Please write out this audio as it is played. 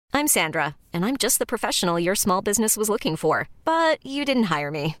I'm Sandra, and I'm just the professional your small business was looking for. But you didn't hire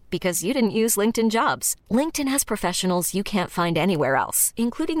me because you didn't use LinkedIn Jobs. LinkedIn has professionals you can't find anywhere else,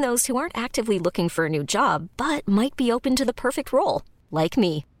 including those who aren't actively looking for a new job, but might be open to the perfect role, like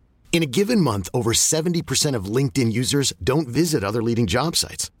me. In a given month, over 70% of LinkedIn users don't visit other leading job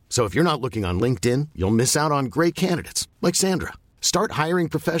sites. So if you're not looking on LinkedIn, you'll miss out on great candidates like Sandra. Start hiring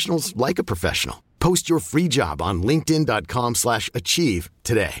professionals like a professional. Post your free job on linkedin.com/achieve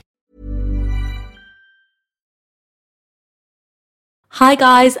today. Hi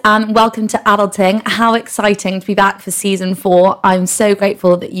guys, and welcome to Adulting. How exciting to be back for season 4. I'm so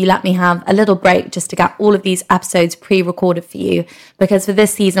grateful that you let me have a little break just to get all of these episodes pre-recorded for you, because for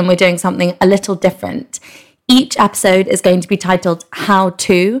this season we're doing something a little different. Each episode is going to be titled How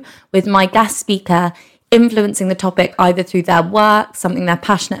To, with my guest speaker influencing the topic either through their work, something they're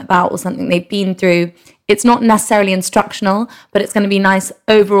passionate about, or something they've been through. It's not necessarily instructional, but it's going to be nice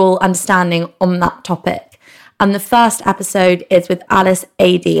overall understanding on that topic. And the first episode is with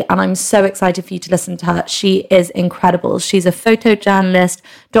Aedy, and I'm so excited for you to listen to her. She is incredible. She's a photojournalist,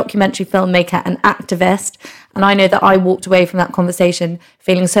 documentary filmmaker, and activist. And I know that I walked away from that conversation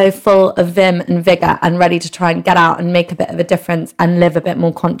feeling so full of vim and vigour and ready to try and get out and make a bit of a difference and live a bit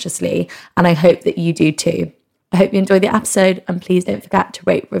more consciously. And I hope that you do too. I hope you enjoy the episode, and please don't forget to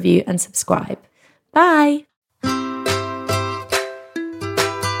rate, review, and subscribe. Bye.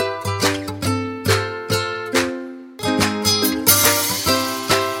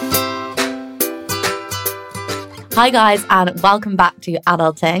 Hi guys, and welcome back to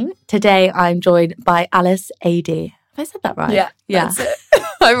Adulting. Today I'm joined by Aedy. Have I said that right? Yeah. That's it.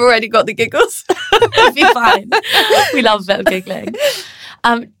 I've already got the giggles. It'll be fine. We love a bit of giggling.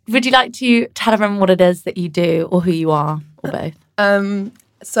 Would you like to tell everyone what it is that you do, or who you are, or both?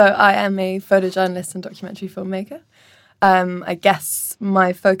 So I am a photojournalist and documentary filmmaker. I guess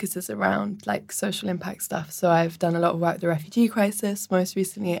my focus is around like social impact stuff. So I've done a lot of work with the refugee crisis, most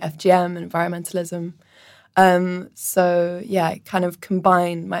recently FGM and environmentalism. So yeah, I kind of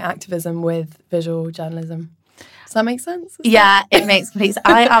combine my activism with visual journalism. Does that make sense? Yeah, it makes complete sense.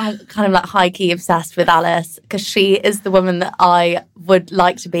 I am kind of like high-key obsessed with Alice, because she is the woman that I would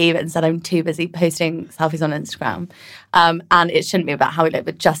like to be, but instead I'm too busy posting selfies on Instagram. And it shouldn't be about how we look,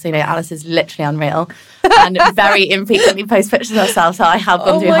 but just so you know, Alice is literally unreal and very infrequently posts pictures of herself, so I have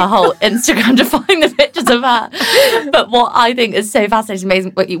gone through her whole Instagram to find the pictures of her. But what I think is so fascinating,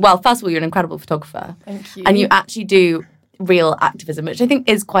 amazing, well, first of all, you're an incredible photographer. Thank you. And you actually do real activism, which I think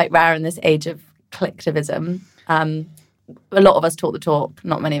is quite rare in this age of collectivism. A lot of us talk the talk,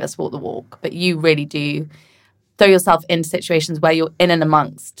 not many of us walk the walk, but you really do throw yourself into situations where you're in and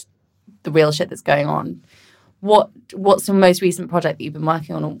amongst the real shit that's going on. What's the most recent project that you've been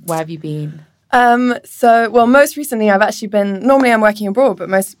working on, or where have you been? Most recently I've actually been, normally I'm working abroad, but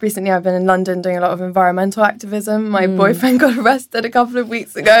most recently I've been in London doing a lot of environmental activism. My boyfriend got arrested a couple of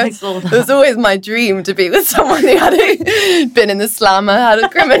weeks ago. I saw that. It was always my dream to be with someone who had been in the slammer, had a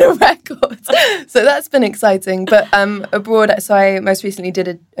criminal record. So that's been exciting. But abroad, so I most recently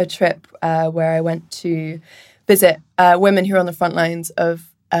did a trip where I went to visit women who are on the front lines of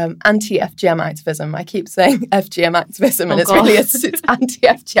anti-FGM activism. I keep saying FGM activism, and it's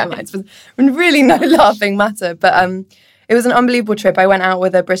anti-FGM activism. And really no laughing matter. But it was an unbelievable trip. I went out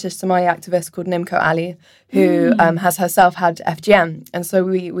with a British Somali activist called Nimco Ali, who has herself had FGM. And so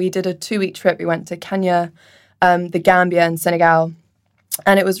we did a 2-week trip. We went to Kenya, the Gambia, and Senegal.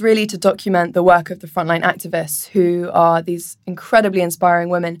 And it was really to document the work of the frontline activists, who are these incredibly inspiring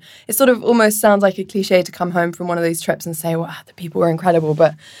women. It sort of almost sounds like a cliche to come home from one of these trips and say, wow, the people were incredible.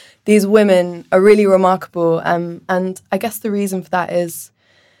 But these women are really remarkable. And I guess the reason for that is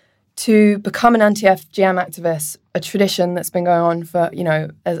to become an anti-FGM activist, a tradition that's been going on for,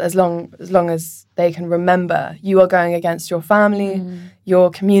 as long as they can remember. You are going against your family, your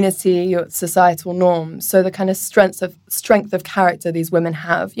community, your societal norms. So the kind of strength of character these women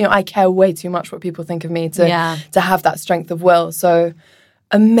have. I care way too much what people think of me to have that strength of will. So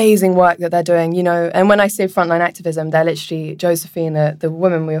amazing work that they're doing, And when I say frontline activism, they're literally Josephine, the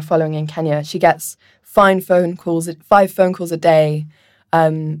woman we were following in Kenya. She gets 5 phone calls a day.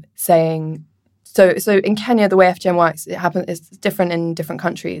 Saying, so in Kenya, the way FGM works, it's different in different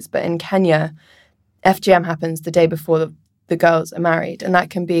countries, but in Kenya, FGM happens the day before the girls are married, and that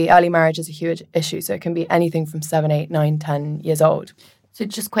can be, early marriage is a huge issue, so it can be anything from 7, 8, 9, 10 years old. So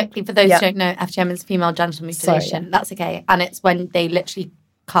just quickly, for those who don't know, FGM is female genital mutilation. Sorry, That's okay. And it's when they literally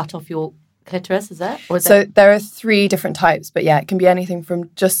cut off your clitoris, is it? There are 3 different types, but it can be anything from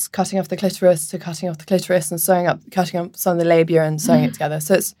just cutting off the clitoris to cutting off the clitoris and cutting up some of the labia and sewing it together.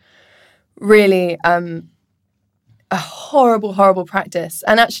 So it's really, a horrible, horrible practice.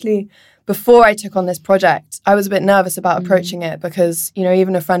 And actually, before I took on this project, I was a bit nervous about approaching it because, you know,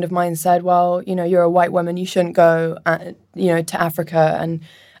 even a friend of mine said, well, you know, you're a white woman, you shouldn't go, you know, to Africa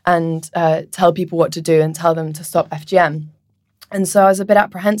and tell people what to do and tell them to stop FGM. And so I was a bit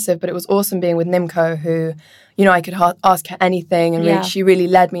apprehensive, but it was awesome being with Nimco, who, you know, I could ask her anything, and she really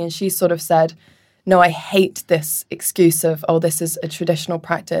led me, and she sort of said, no, I hate this excuse of, oh, this is a traditional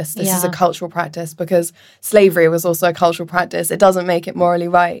practice, this is a cultural practice, because slavery was also a cultural practice. It doesn't make it morally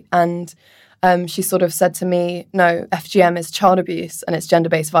right. And she sort of said to me, no, FGM is child abuse and it's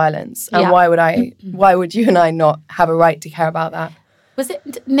gender-based violence. And why would you and I not have a right to care about that? Was it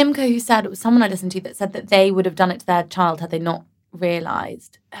Nimco who said, it was someone I listened to that said that they would have done it to their child had they not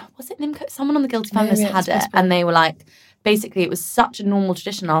realised? Was it Nimco? Someone on the Guilty Feminist had it, and they were like, basically, it was such a normal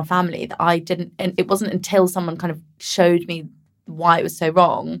tradition in our family that I didn't, and it wasn't until someone kind of showed me why it was so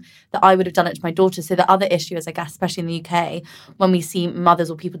wrong that I would have done it to my daughter. So the other issue is, I guess, especially in the UK, when we see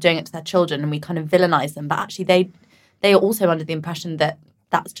mothers or people doing it to their children and we kind of villainise them, but actually they are also under the impression that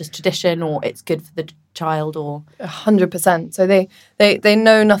that's just tradition or it's good for the child or... 100%. So they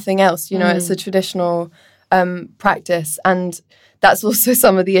know nothing else, you know, it's a traditional practice. And that's also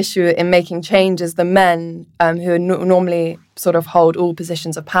some of the issue in making change is the men who normally sort of hold all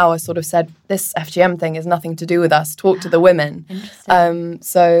positions of power sort of said, this FGM thing has nothing to do with us, talk to the women.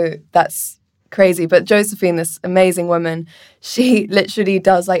 So that's crazy. But Josephine, this amazing woman, she literally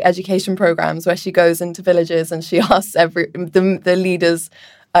does like education programs where she goes into villages and she asks the leaders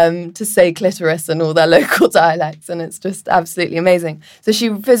to say clitoris and all their local dialects, and it's just absolutely amazing. So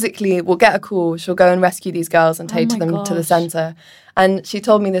she physically will get a call, she'll go and rescue these girls and take them to the centre. And she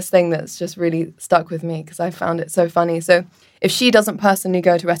told me this thing that's just really stuck with me because I found it so funny. So if she doesn't personally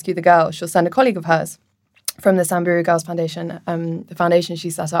go to rescue the girl, she'll send a colleague of hers from the Samburu Girls Foundation, the foundation she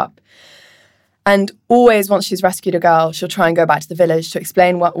set up. And always once she's rescued a girl, she'll try and go back to the village to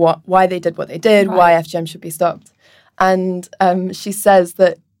explain why they did what they did, why FGM should be stopped. And she says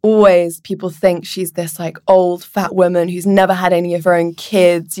that always people think she's this like old fat woman who's never had any of her own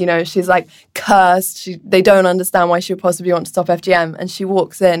kids. You know, she's like cursed. They don't understand why she would possibly want to stop FGM. And she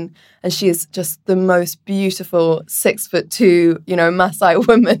walks in and she is just the most beautiful 6'2", you know, Maasai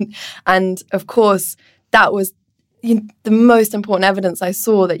woman. And of course, that was the most important evidence I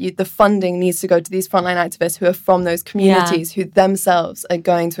saw that the funding needs to go to these frontline activists who are from those communities who themselves are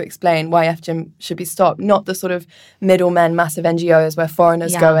going to explain why FGM should be stopped, not the sort of middlemen, massive NGOs where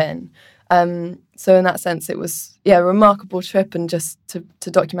foreigners go in. So in that sense, it was, a remarkable trip, and just to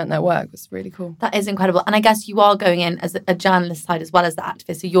document their work was really cool. That is incredible. And I guess you are going in as a journalist side as well as the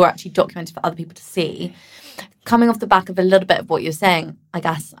activist, so you're actually documenting for other people to see. Coming off the back of a little bit of what you're saying, I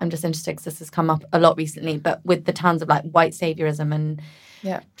guess I'm just interested because this has come up a lot recently, but with the terms of like white saviorism and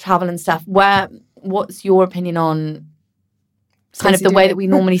travel and stuff, what's your opinion on kind of the way that we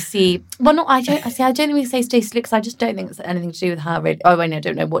normally see? Well, I don't think we say Stacey because I just don't think it's anything to do with her. Really. Oh, I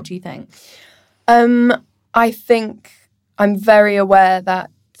don't know. What do you think? I think I'm very aware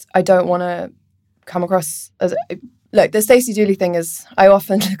that I don't want to come across as... Look, the Stacey Dooley thing is, I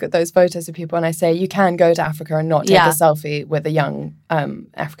often look at those photos of people and I say, you can go to Africa and not take a selfie with a young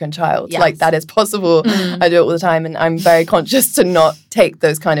African child. Yes. Like, that is possible. I do it all the time, and I'm very conscious to not take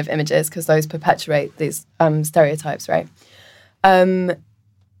those kind of images because those perpetuate these stereotypes, right? I'm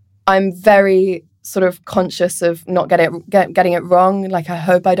very sort of conscious of not getting it wrong. Like, I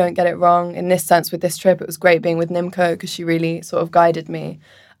hope I don't get it wrong. In this sense, with this trip, it was great being with Nimco because she really sort of guided me.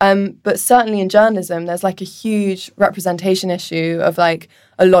 But certainly in journalism, there's like a huge representation issue of like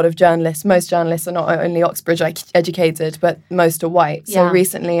a lot of journalists. Most journalists are not only Oxbridge educated, but most are white. So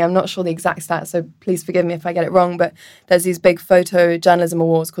recently, I'm not sure the exact stats, so please forgive me if I get it wrong, but there's these big photo journalism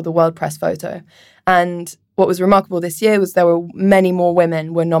awards called the World Press Photo. And what was remarkable this year was there were many more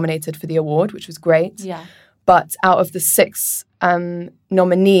women were nominated for the award, which was great. Yeah. But out of the 6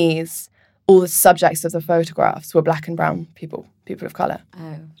 nominees, all the subjects of the photographs were black and brown people of colour.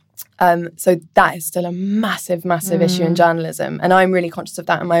 So that is still a massive, massive issue in journalism. And I'm really conscious of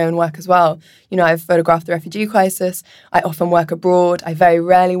that in my own work as well. You know, I've photographed the refugee crisis. I often work abroad. I very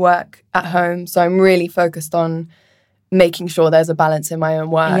rarely work at home. So I'm really focused on making sure there's a balance in my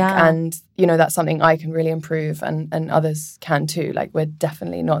own work. Yeah. And, you know, that's something I can really improve and others can too. Like, we're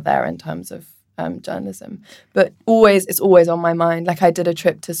definitely not there in terms of journalism. But it's always on my mind. Like, I did a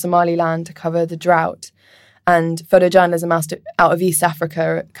trip to Somaliland to cover the drought. And photojournalism out of East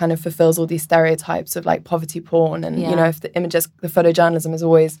Africa kind of fulfills all these stereotypes of like poverty porn. And, you know, if the photojournalism is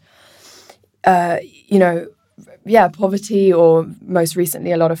always, poverty, or most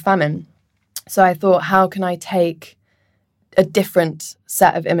recently a lot of famine. So I thought, how can I take a different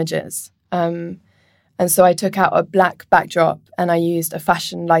set of images? And And so I took out a black backdrop and I used a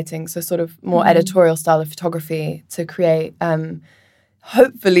fashion lighting, so sort of more editorial style of photography to create,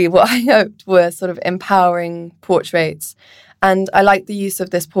 hopefully what I hoped were sort of empowering portraits. And I liked the use of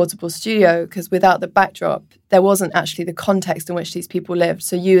this portable studio because without the backdrop, there wasn't actually the context in which these people lived.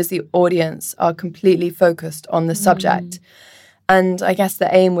 So you as the audience are completely focused on the subject. And I guess the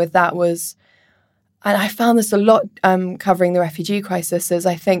aim with that was, and I found this a lot covering the refugee crisis, is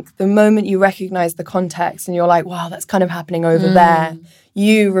I think the moment you recognize the context and you're like, wow, that's kind of happening over there,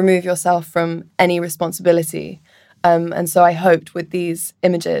 you remove yourself from any responsibility. And so I hoped with these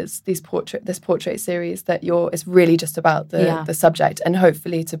images, this portrait series, that it's really just about the subject and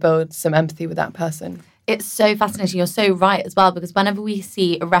hopefully to build some empathy with that person. It's so fascinating. You're so right as well, because whenever we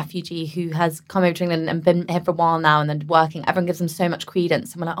see a refugee who has come over to England and been here for a while now and then working, everyone gives them so much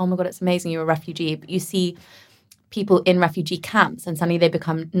credence. And we're like, oh my God, it's amazing you're a refugee. But you see people in refugee camps and suddenly they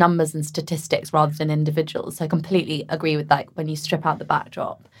become numbers and statistics rather than individuals. So I completely agree with that when you strip out the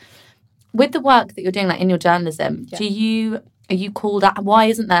backdrop. With the work that you're doing, like in your journalism, are you called out? Why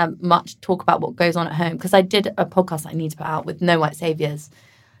isn't there much talk about what goes on at home? Because I did a podcast I need to put out with No White Saviours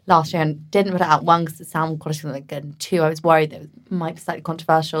last year and didn't put it out, one, because the sound quality wasn't good, and two, I was worried that it might be slightly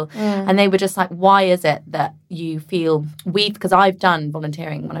controversial. And they were just like, why is it that you feel because I've done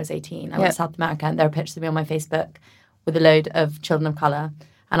volunteering when I was 18. I went to South America and there are pictures of me on my Facebook with a load of children of colour.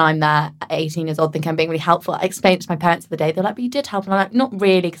 And I'm there at 18 years old thinking I'm being really helpful. I explained to my parents the other day. They're like, but you did help. And I'm like, not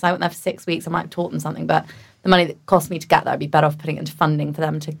really, because I went there for 6 weeks. I might have taught them something. But the money that cost me to get there, I'd be better off putting it into funding for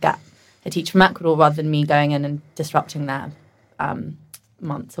them to get a teacher from Ecuador rather than me going in and disrupting their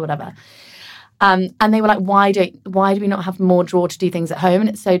months or whatever. And they were like, why do we not have more draw to do things at home? And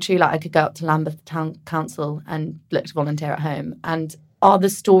it's so true. Like I could go up to Lambeth Town Council and look to volunteer at home. And are the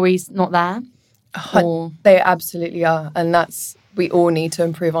stories not there? Or... They absolutely are. And we all need to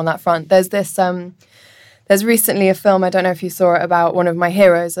improve on that front. There's this, there's recently a film, I don't know if you saw it, about one of my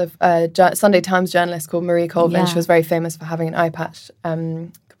heroes, of a Sunday Times journalist called Marie Colvin. Yeah. She was very famous for having an eye patch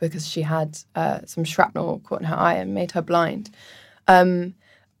because she had some shrapnel caught in her eye and made her blind.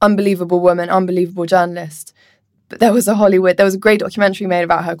 Unbelievable woman, unbelievable journalist. But there was a great documentary made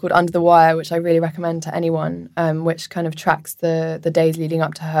about her called Under the Wire, which I really recommend to anyone, which kind of tracks the days leading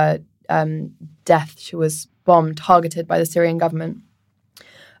up to her death. She was bombed, targeted by the Syrian government.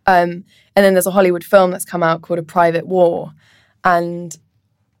 And then there's a Hollywood film that's come out called A Private War. And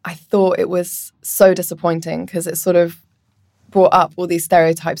I thought it was so disappointing because it sort of brought up all these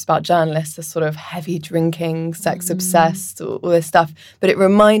stereotypes about journalists as sort of heavy drinking, sex obsessed, all this stuff. But it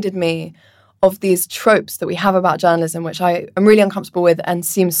reminded me of these tropes that we have about journalism, which I am really uncomfortable with and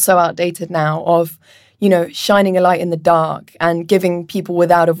seems so outdated now, of, shining a light in the dark and giving people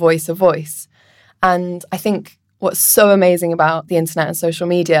without a voice. And I think what's so amazing about the internet and social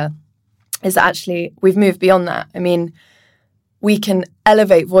media is that actually we've moved beyond that. I mean, we can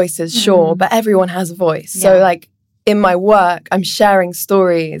elevate voices, sure, but everyone has a voice. Yeah. So like in my work, I'm sharing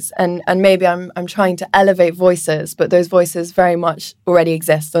stories and maybe I'm trying to elevate voices, but those voices very much already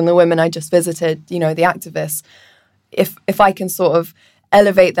exist. And the women I just visited, the activists, if I can sort of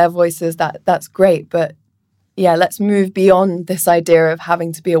elevate their voices, that's great. But yeah, let's move beyond this idea of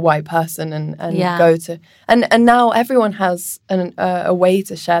having to be a white person and go to... And now everyone has a way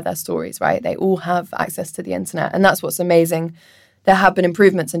to share their stories, right? They all have access to the internet. And that's what's amazing. There have been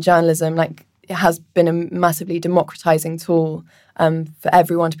improvements in journalism. Like, it has been a massively democratizing tool for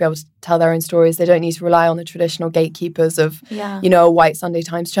everyone to be able to tell their own stories. They don't need to rely on the traditional gatekeepers of, a white Sunday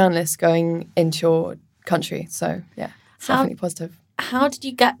Times journalist going into your country. So, yeah, it's definitely positive. How did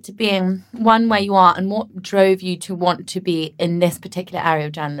you get to being one where you are, and what drove you to want to be in this particular area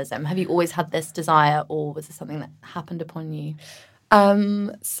of journalism? Have you always had this desire, or was it something that happened upon you?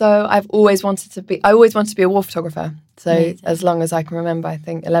 So I always wanted to be a war photographer. So Amazing. As long as I can remember, I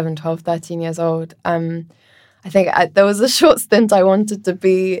think 11, 12, 13 years old. I think there was a short stint I wanted to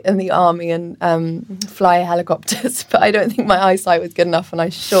be in the army and fly helicopters, but I don't think my eyesight was good enough, and I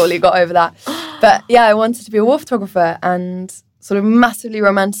shortly got over that. But yeah, I wanted to be a war photographer and sort of massively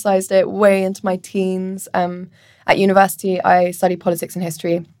romanticized it way into my teens. At university, I studied politics and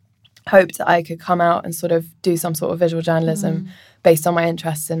history, hoped that I could come out and sort of do some sort of visual journalism based on my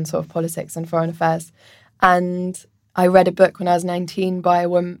interests in sort of politics and foreign affairs. And I read a book when I was 19 by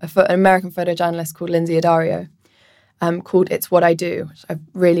an American photojournalist called Lindsay Addario, called It's What I Do, which I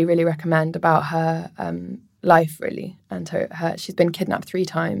really, really recommend, about her life, really. And she's been kidnapped 3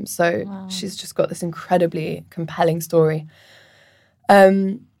 times. So wow. She's just got this incredibly compelling story.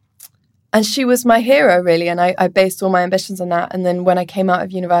 And she was my hero, really, and I based all my ambitions on that. And then when I came out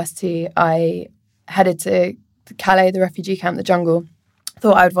of university, I headed to Calais, the refugee camp, the jungle.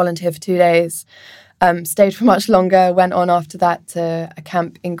 Thought I would volunteer for 2 days. Stayed for much longer, went on after that to a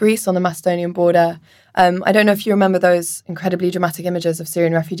camp in Greece on the Macedonian border. I don't know if you remember those incredibly dramatic images of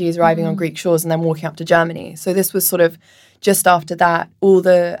Syrian refugees arriving on Greek shores and then walking up to Germany. So this was sort of just after that. All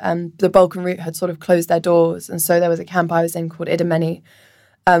the Balkan route had sort of closed their doors. And so there was a camp I was in called Aedy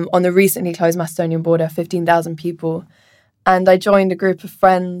on the recently closed Macedonian border, 15,000 people. And I joined a group of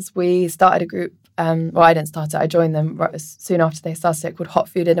friends. We started a group. I didn't start it. I joined them soon after they started it, called Hot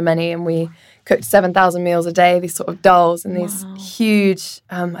Food Aedy, and we cooked 7,000 meals a day, these sort of dolls and these huge,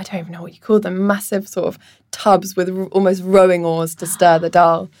 I don't even know what you call them, massive sort of tubs with almost rowing oars to stir the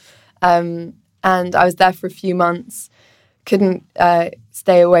dal. And I was there for a few months, couldn't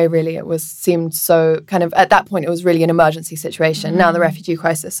stay away really. Seemed so kind of, at that point, it was really an emergency situation. Now the refugee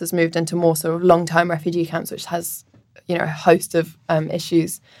crisis has moved into more sort of long-term refugee camps, which has, a host of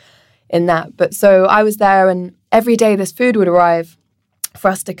issues in that. But so I was there, and every day this food would arrive for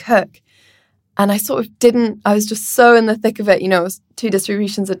us to cook. And I was just so in the thick of it. It was 2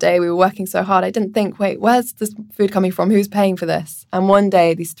 distributions a day. We were working so hard. I didn't think, wait, where's this food coming from? Who's paying for this? And one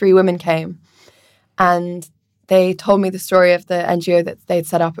day these 3 women came and they told me the story of the NGO that they'd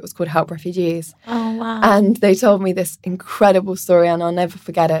set up. It was called Help Refugees. Oh, wow. And they told me this incredible story, and I'll never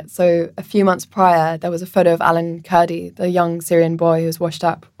forget it. So a few months prior, there was a photo of Alan Kurdi, the young Syrian boy who was washed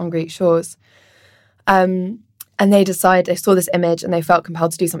up on Greek shores. And they saw this image and they felt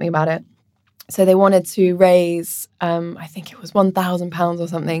compelled to do something about it. So they wanted to raise, I think it was £1,000 or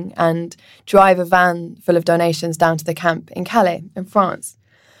something, and drive a van full of donations down to the camp in Calais, in France.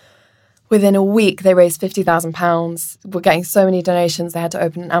 Within a week, they raised £50,000. We're getting so many donations, they had to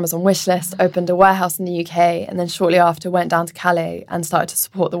open an Amazon wish list, opened a warehouse in the UK, and then shortly after went down to Calais and started to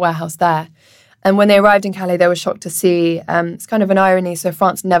support the warehouse there. And when they arrived in Calais, they were shocked to see, it's kind of an irony, so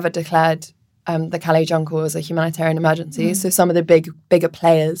France never declared the Calais jungle as a humanitarian emergency. So some of the bigger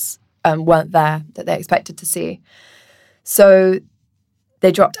players weren't there that they expected to see. So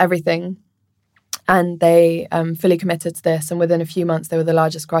they dropped everything. And they fully committed to this. And within a few months, they were the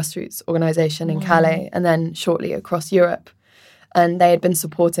largest grassroots organisation in Calais, and then shortly across Europe. And they had been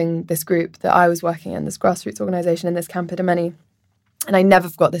supporting this group that I was working in, this grassroots organisation in this camp at Aedy. And I never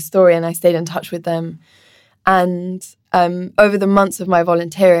forgot this story, and I stayed in touch with them. And over the months of my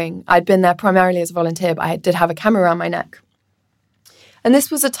volunteering, I'd been there primarily as a volunteer, but I did have a camera around my neck. And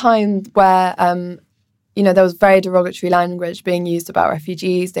this was a time where there was very derogatory language being used about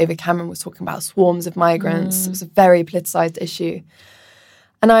refugees. David Cameron was talking about swarms of migrants. It was a very politicised issue.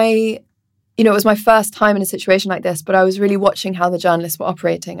 And it was my first time in a situation like this, but I was really watching how the journalists were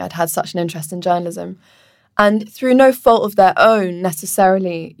operating. I'd had such an interest in journalism. And through no fault of their own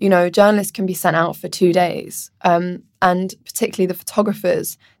necessarily, journalists can be sent out for 2 days. And particularly the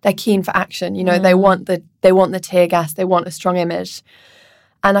photographers, they're keen for action. They want the tear gas, they want a strong image.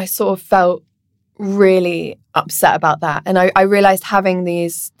 And I sort of felt really upset about that. And I realised having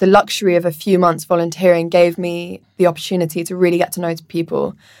the luxury of a few months volunteering gave me the opportunity to really get to know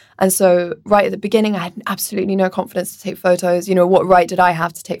people. And so right at the beginning, I had absolutely no confidence to take photos. What right did I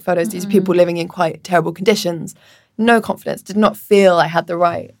have to take photos? These people living in quite terrible conditions. No confidence, did not feel I had the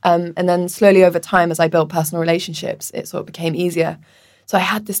right. And then slowly over time, as I built personal relationships, it sort of became easier. So I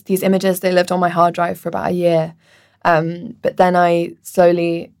had these images, they lived on my hard drive for about a year. But then I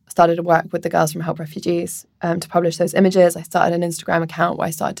slowly started to work with the girls from Help Refugees to publish those images. I started an Instagram account where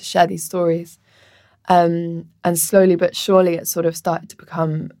I started to share these stories. And slowly but surely it sort of started to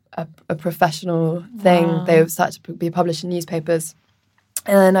become a professional thing. Wow. They started to be published in newspapers.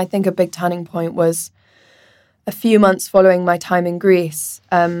 And then I think a big turning point was a few months following my time in Greece.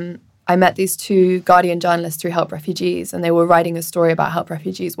 I met these 2 Guardian journalists through Help Refugees, and they were writing a story about Help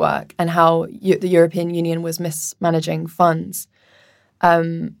Refugees work and how the European Union was mismanaging funds.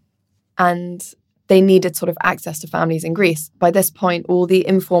 And they needed sort of access to families in Greece. By this point, all the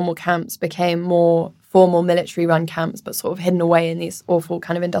informal camps became more formal military-run camps, but sort of hidden away in these awful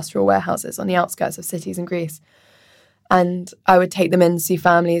kind of industrial warehouses on the outskirts of cities in Greece. And I would take them in to see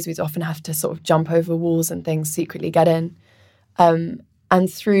families. We'd often have to sort of jump over walls and things, secretly get in. And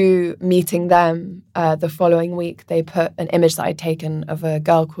through meeting them the following week, they put an image that I'd taken of a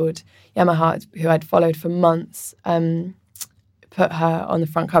girl called Yamaha, who I'd followed for months, put her on the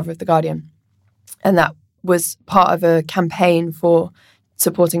front cover of The Guardian. And that was part of a campaign for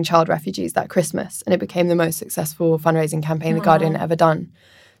supporting child refugees that Christmas. And it became the most successful fundraising campaign The Guardian ever done.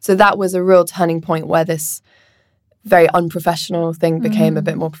 So that was a real turning point where this very unprofessional thing became a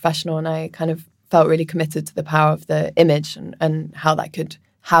bit more professional. And I kind of felt really committed to the power of the image and how that could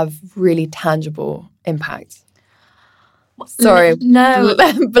have really tangible impact. Sorry, no,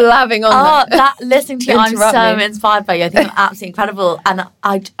 blabbing on. That listening to you, I'm Interrupt so me. inspired by you. I think you're absolutely incredible, and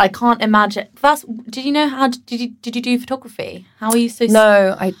I can't imagine. First, did you know how did you do photography? How are you so?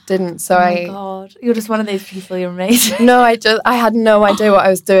 No, I didn't. So oh my God, you're just one of those people. You're amazing. No, I had no idea what I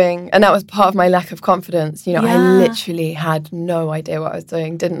was doing, and that was part of my lack of confidence. You know, I literally had no idea what I was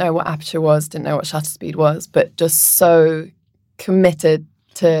doing. Didn't know what aperture was. Didn't know what shutter speed was. But just so committed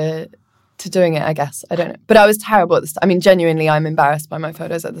to doing it, I guess. I don't know. But I was terrible at the start. I mean, genuinely, I'm embarrassed by my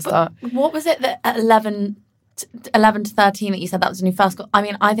photos at the start. What was it that at 11 to 13 that you said that was when you first got... I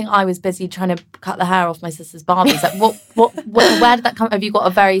mean, I think I was busy trying to cut the hair off my sister's Barbies. Like, where did that come... Have you got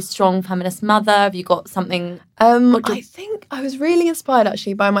a very strong feminist mother? Have you got something... I think I was really inspired,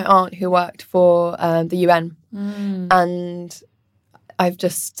 actually, by my aunt who worked for the UN. And I've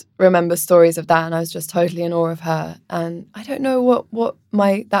just remember stories of that, and I was just totally in awe of her. And I don't know what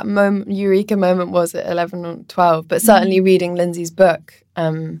that moment, eureka moment was at 11 or 12, but certainly reading Lindsay's book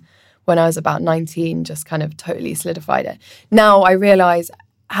when I was about 19 just kind of totally solidified it. Now I realise,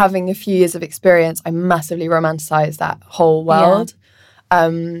 having a few years of experience, I massively romanticise that whole world.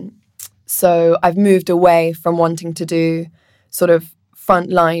 So I've moved away from wanting to do sort of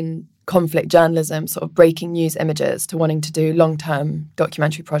frontline conflict journalism, sort of breaking news images, to wanting to do long-term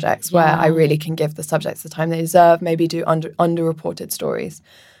documentary projects where I really can give the subjects the time they deserve, maybe do underreported stories.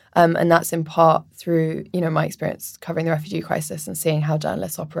 And that's in part through, you know, my experience covering the refugee crisis and seeing how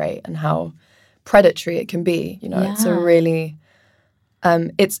journalists operate and how predatory it can be. You know, it's a really,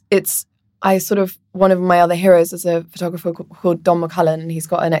 I sort of, one of my other heroes is a photographer called Don McCullen, and he's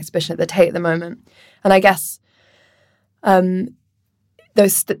got an exhibition at the Tate at the moment. And I guess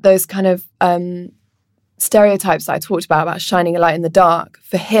those kind of stereotypes that I talked about shining a light in the dark,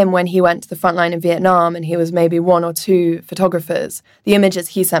 for him, when he went to the front line in Vietnam and he was maybe one or two photographers, the images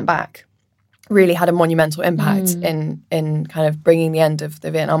he sent back really had a monumental impact in kind of bringing the end of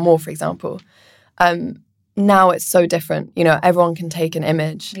the Vietnam War, for example. Now it's so different. You know, everyone can take an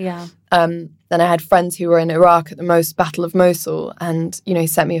image. Then I had friends who were in Iraq at the Battle of Mosul, and, you know, he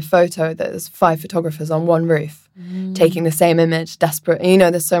sent me a photo that there's 5 photographers on one roof taking the same image, desperate. You know,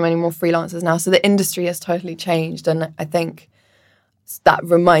 there's so many more freelancers now. So the industry has totally changed, and I think that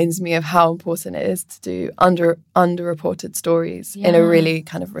reminds me of how important it is to do underreported stories in a really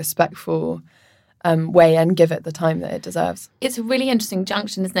kind of respectful way, and give it the time that it deserves. It's a really interesting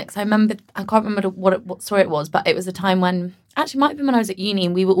junction, isn't it? Because I can't remember what story it was, but it was a time when, actually it might have been when I was at uni,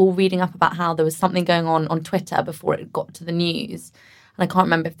 and we were all reading up about how there was something going on Twitter before it got to the news. And I can't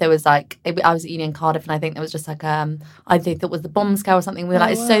remember if there was I was at uni in Cardiff, and I think there was just like, I think it was the bomb scare or something. We were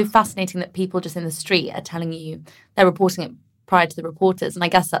like, it's so fascinating that people just in the street are telling you, they're reporting it prior to the reporters. And I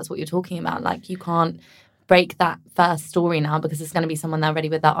guess that's what you're talking about. Like, you can't break that first story now because there's going to be someone there ready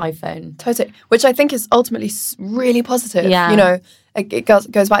with that iPhone. Totally. Which I think is ultimately really positive. Yeah. You know, it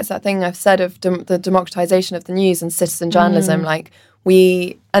goes back to that thing I've said of the democratization of the news and citizen journalism. Like,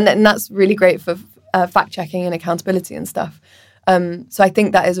 and that's really great for fact checking and accountability and stuff. So I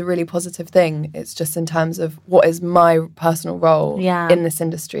think that is a really positive thing. It's just in terms of what is my personal role in this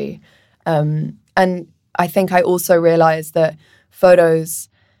industry. And I think I also realised that photos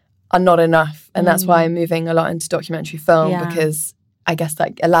are not enough. And that's why I'm moving a lot into documentary film, because I guess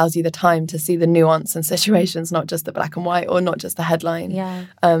that allows you the time to see the nuance and situations, not just the black and white or not just the headline.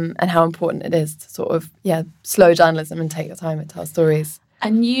 And how important it is to sort of, slow journalism and take the time to tell stories.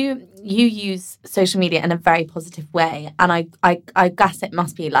 And you use social media in a very positive way. And I guess it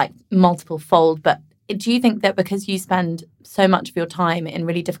must be like multiple fold. But do you think that because you spend so much of your time in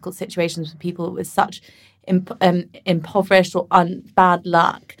really difficult situations with people with such impoverished or bad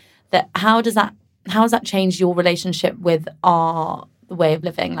luck, that how has that changed your relationship with the way of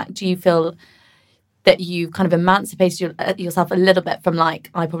living? Like, do you feel that you kind of emancipated yourself a little bit from, like,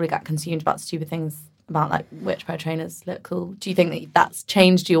 I probably got consumed about stupid things about, like, which pair of trainers look cool? Do you think that that's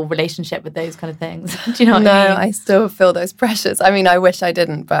changed your relationship with those kind of things? Do you know what I mean? No, I still feel those pressures. I mean, I wish I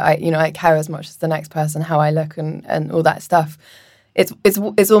didn't, but I care as much as the next person how I look and all that stuff.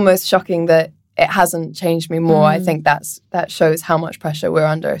 It's almost shocking that it hasn't changed me more. I think that shows how much pressure we're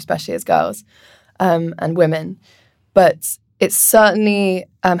under, especially as girls and women. But it certainly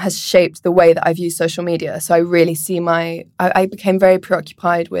has shaped the way that I view social media. So I really see I became very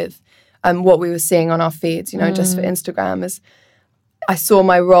preoccupied with what we were seeing on our feeds, just for Instagram. As I saw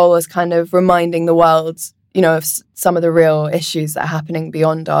my role as kind of reminding the world, of some of the real issues that are happening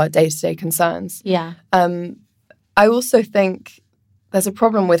beyond our day-to-day concerns. Yeah. I also think there's a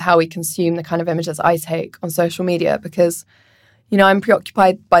problem with how we consume the kind of images I take on social media, because, I'm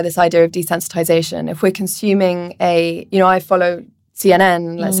preoccupied by this idea of desensitization. If we're consuming I follow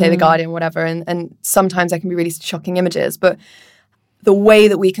CNN, let's say The Guardian, whatever, and sometimes there can be really shocking images, but the way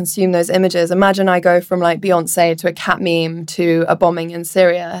that we consume those images, imagine I go from like Beyonce to a cat meme to a bombing in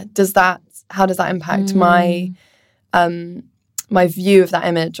Syria. How does that impact my view of that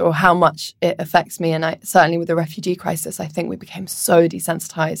image, or how much it affects me? And certainly with the refugee crisis, I think we became so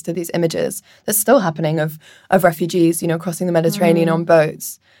desensitized to these images that's still happening of refugees, crossing the Mediterranean on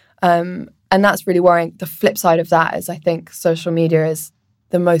boats. And that's really worrying. The flip side of that is I think social media is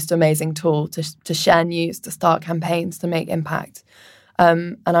the most amazing tool to share news, to start campaigns, to make impact.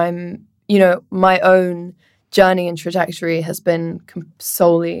 And I'm, my own journey and trajectory has been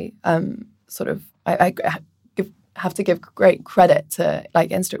solely I have to give great credit to like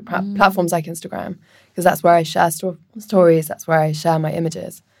platforms like Instagram, because that's where I share stories, that's where I share my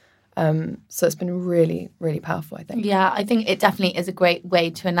images. So it's been really, really powerful, I think. Yeah, I think it definitely is a great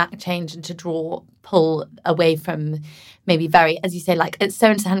way to enact change and to pull away from maybe as you say, like, it's so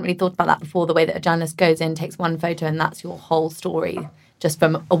interesting. I hadn't really thought about that before, the way that a journalist goes in, takes one photo, and that's your whole story just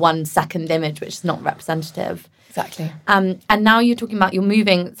from a 1 second image, which is not representative. Exactly. And now you're talking about you're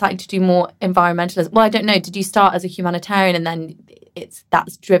moving slightly to do more environmentalism. Well, I don't know. Did you start as a humanitarian and then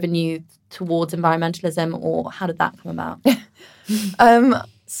that's driven you towards environmentalism, or how did that come about?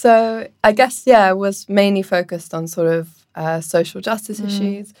 So I guess, I was mainly focused on sort of social justice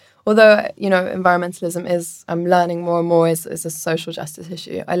issues. Although, environmentalism I'm learning more and more is a social justice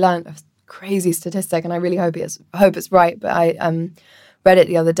issue. I learned a crazy statistic, and I really hope it's right, but I read it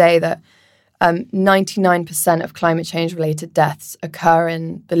the other day that 99% of climate change related deaths occur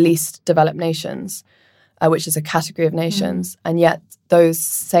in the least developed nations, which is a category of nations. And yet those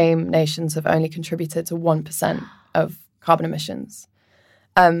same nations have only contributed to 1% of carbon emissions.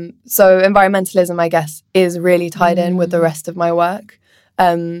 So environmentalism, I guess, is really tied in with the rest of my work.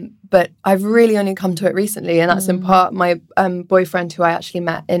 But I've really only come to it recently, and that's in part my boyfriend, who I actually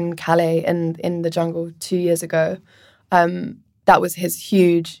met in Calais in the jungle 2 years ago. That was his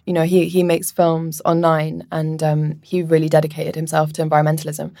huge, he makes films online, and he really dedicated himself to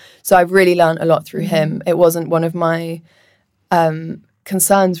environmentalism. So I've really learned a lot through him. It wasn't one of my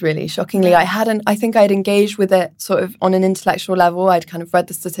concerns, really. Shockingly, I think I'd engaged with it sort of on an intellectual level. I'd kind of read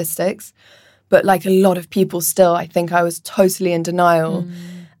the statistics, but like a lot of people still, I think I was totally in denial,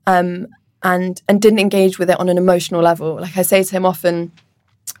 and didn't engage with it on an emotional level. Like I say to him often,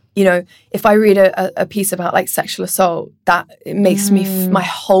 if I read a piece about like sexual assault, that it makes me my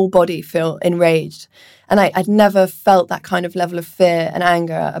whole body feel enraged, and I'd never felt that kind of level of fear and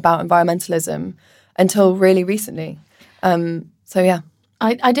anger about environmentalism until really recently. So yeah.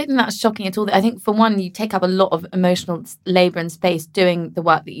 I don't think that's shocking at all. I think, for one, you take up a lot of emotional labour and space doing the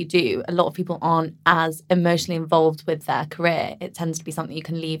work that you do. A lot of people aren't as emotionally involved with their career. It tends to be something you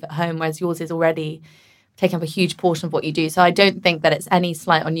can leave at home, whereas yours is already taking up a huge portion of what you do. So I don't think that it's any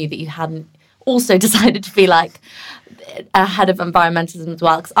slight on you that you hadn't also decided to be like ahead of environmentalism as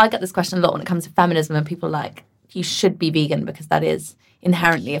well. Because I get this question a lot when it comes to feminism, and people are like, you should be vegan because that is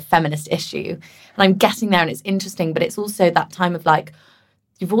inherently a feminist issue. And I'm getting there, and it's interesting, but it's also that time of like,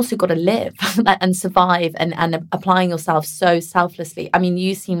 you've also got to live and survive and applying yourself so selflessly. I mean,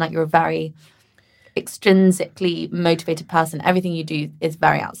 you seem like you're a very extrinsically motivated person. Everything you do is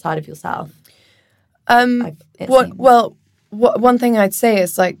very outside of yourself. One thing I'd say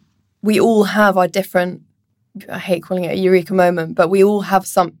is like, we all have our different, I hate calling it a eureka moment, but we all have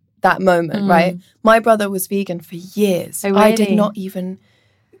that moment, right? My brother was vegan for years. Oh, really? I did not even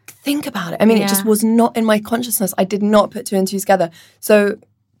think about it. I mean, it just was not in my consciousness. I did not put two and two together. So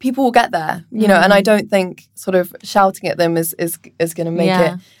people will get there, and I don't think sort of shouting at them is going to make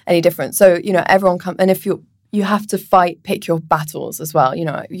it any different. So, everyone and if you have to pick your battles as well.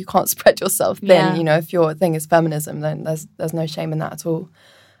 You can't spread yourself thin. If your thing is feminism, then there's no shame in that at all.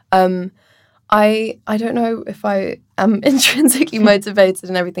 I don't know if I am intrinsically motivated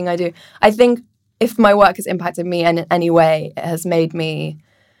in everything I do. I think if my work has impacted me in any way, it has made me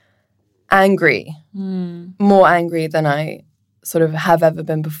angry, more angry than I sort of have ever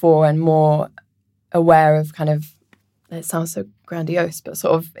been before, and more aware of kind of, it sounds so grandiose, but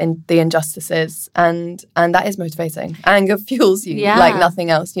sort of in the injustices, and that is motivating. Anger fuels you like nothing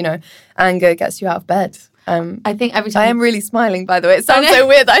else. Anger gets you out of bed. I think every time I am really smiling, by the way. It sounds so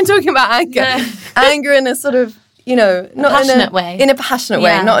weird that I'm talking about anger. No. Anger in a sort of, not passionate way. In a passionate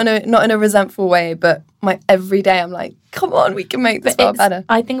way, not in a resentful way, but every day I'm like, come on, we can make this world better.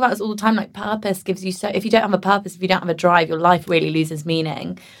 I think about this all the time. Like, purpose gives you if you don't have a purpose, if you don't have a drive, your life really loses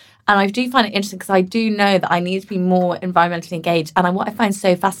meaning. And I do find it interesting because I do know that I need to be more environmentally engaged. And what I find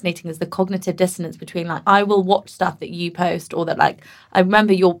so fascinating is the cognitive dissonance between, like, I will watch stuff that you post, or that, like, I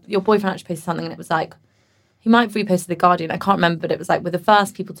remember your boyfriend actually posted something and it was like, he might have reposted The Guardian, I can't remember, but it was like, we're the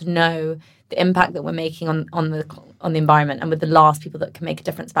first people to know the impact that we're making on the environment, and we're the last people that can make a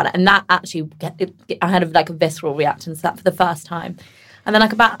difference about it. And that actually, I had a visceral reaction to that for the first time. And then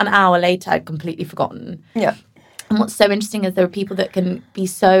like about an hour later, I'd completely forgotten. Yeah. And what's so interesting is there are people that can be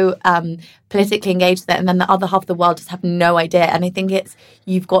so politically engaged with it, and then the other half of the world just have no idea. And I think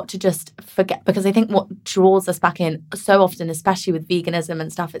you've got to just forget, because I think what draws us back in so often, especially with veganism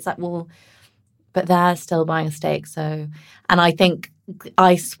and stuff, it's like, well, but they're still buying a steak. So, and I think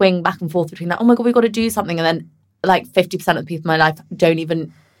I swing back and forth between that, oh my God, we've got to do something. And then like 50% of the people in my life don't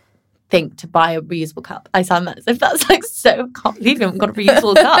even think to buy a reusable cup. I sound that as if that's like so, can't believe you haven't got a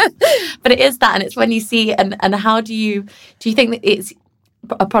reusable cup. But it is that, and it's when you see, and how do you think that it's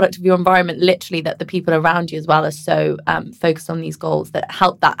a product of your environment, literally, that the people around you as well are so focused on these goals that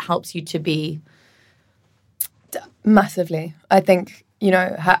helps you to be... Massively. I think,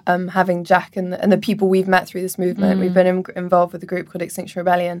 having Jack and the people we've met through this movement, we've been involved with a group called Extinction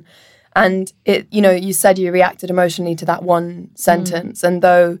Rebellion, and it, you said you reacted emotionally to that one sentence, and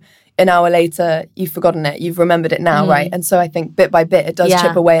though an hour later you've forgotten it, you've remembered it now, right? And so I think bit by bit it does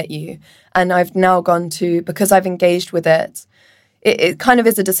chip away at you. And I've now gone to, because I've engaged with it, it kind of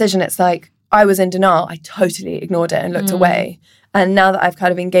is a decision. It's like, I was in denial, I totally ignored it and looked away. And now that I've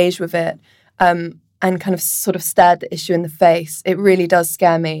kind of engaged with it, and kind of sort of stared the issue in the face, it really does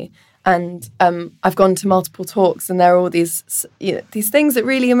scare me. And I've gone to multiple talks, and there are all these things that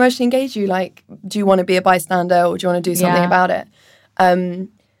really emotionally engage you, like, do you want to be a bystander, or do you want to do something about it?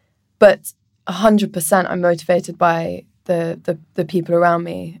 But 100% I'm motivated by the people around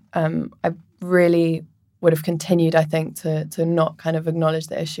me. I really would have continued, I think, to not kind of acknowledge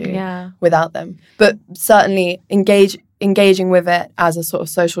the issue without them. But certainly engaging with it as a sort of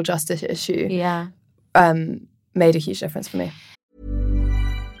social justice issue made a huge difference for me.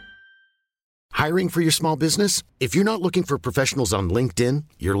 Hiring for your small business? If you're not looking for professionals on LinkedIn,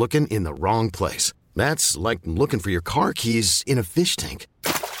 you're looking in the wrong place. That's like looking for your car keys in a fish tank.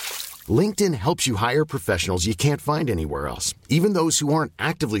 LinkedIn helps you hire professionals you can't find anywhere else, even those who aren't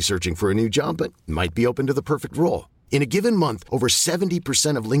actively searching for a new job but might be open to the perfect role. In a given month, over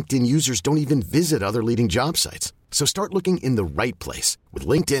 70% of LinkedIn users don't even visit other leading job sites. So start looking in the right place. With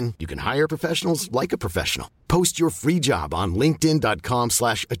LinkedIn, you can hire professionals like a professional. Post your free job on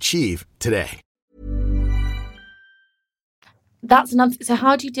linkedin.com/achieve today. That's another. So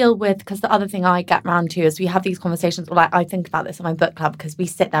how do you deal with, because the other thing I get round to is we have these conversations, or like I think about this in my book club, because we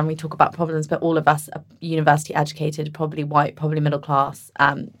sit there and we talk about problems, but all of us are university educated, probably white, probably middle class,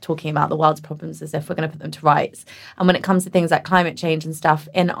 talking about the world's problems as if we're going to put them to rights. And when it comes to things like climate change and stuff,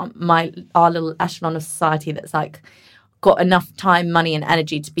 in our little echelon of society that's like got enough time, money and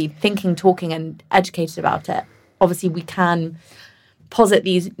energy to be thinking, talking and educated about it, obviously we can posit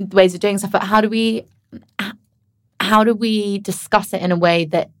these ways of doing stuff, but how do we discuss it in a way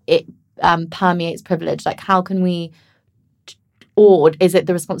that it permeates privilege? Like, how can we, or is it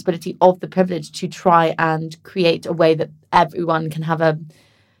the responsibility of the privileged to try and create a way that everyone can have a,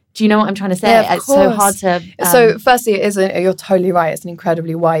 do you know what I'm trying to say? Yeah, it's so hard to... So firstly, you're totally right. It's an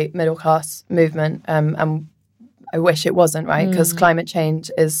incredibly white middle class movement. And I wish it wasn't, right? Because climate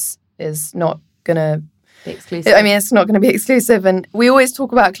change is not going to be exclusive. I mean, it's not going to be exclusive. And we always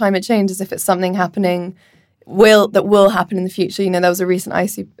talk about climate change as if it's something happening that will happen in the future. There was a recent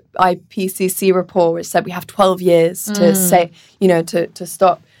IPCC report which said we have 12 years to say, to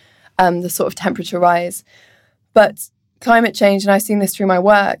stop the sort of temperature rise. But climate change, and I've seen this through my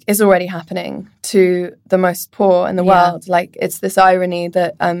work, is already happening to the most poor in the world. Like, it's this irony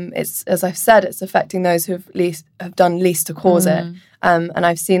that it's, as I've said, it's affecting those who have done least to cause it. And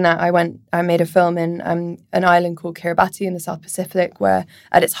I've seen that. I made a film in an island called Kiribati in the South Pacific, where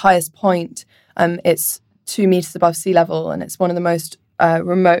at its highest point, it's 2 meters above sea level, and it's one of the most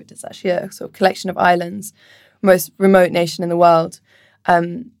remote. It's actually a sort of collection of islands, most remote nation in the world.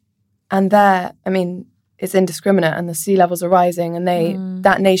 And there, I mean, it's indiscriminate, and the sea levels are rising, and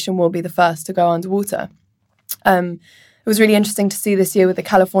that nation will be the first to go underwater. It was really interesting to see this year with the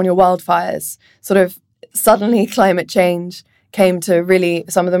California wildfires. Sort of suddenly, climate change came to really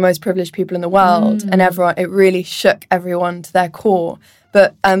some of the most privileged people in the world, and everyone. It really shook everyone to their core.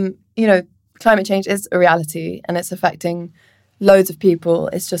 But climate change is a reality, and it's affecting loads of people.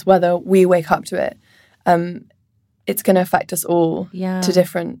 It's just whether we wake up to it. It's going to affect us all to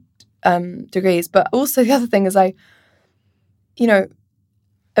different degrees. But also the other thing is it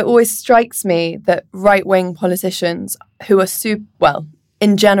always strikes me that right-wing politicians who are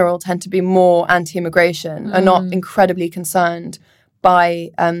in general tend to be more anti-immigration are not incredibly concerned by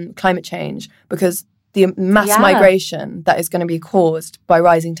climate change, because the mass migration that is going to be caused by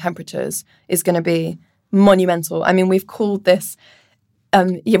rising temperatures is going to be monumental. I mean, we've called this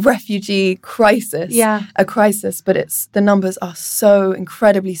refugee crisis a crisis, but the numbers are so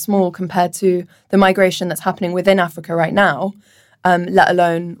incredibly small compared to the migration that's happening within Africa right now, let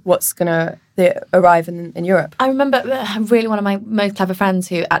alone what's going to arrive in Europe. I remember really one of my most clever friends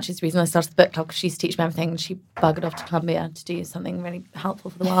who actually is the reason I started the book club, because she used to teach me everything, and she buggered off to Columbia to do something really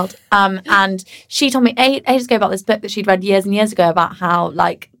helpful for the world. And she told me ages ago about this book that she'd read years and years ago about how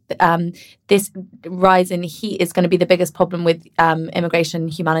this rise in heat is going to be the biggest problem with immigration,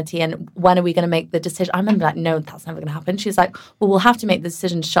 humanity, and when are we going to make the decision? I remember no, that's never going to happen. She's like, well, we'll have to make the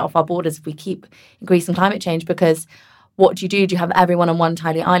decision to shut off our borders if we keep increasing climate change, because what do? Do you have everyone on one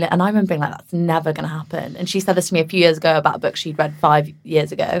tiny island? And I remember being like, that's never going to happen. And she said this to me a few years ago about a book she'd read 5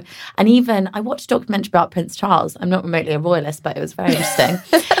 years ago. And even I watched a documentary about Prince Charles. I'm not remotely a royalist, but it was very interesting.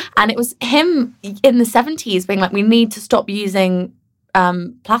 And it was him in the 70s being like, we need to stop using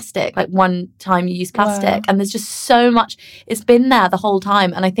plastic, like one-time use plastic. Wow. And there's just so much, it's been there the whole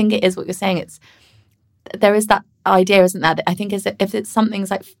time. And I think it is what you're saying. There is that idea, isn't there? I think if it's something's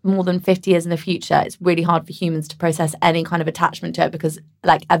like more than 50 years in the future, it's really hard for humans to process any kind of attachment to it, because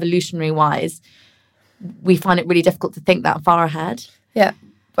like evolutionary wise, we find it really difficult to think that far ahead. Yeah.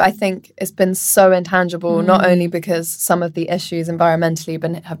 But I think it's been so intangible, not only because some of the issues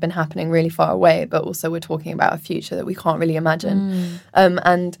environmentally have been happening really far away, but also we're talking about a future that we can't really imagine.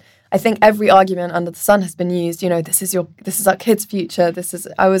 And I think every argument under the sun has been used. This is our kids' future.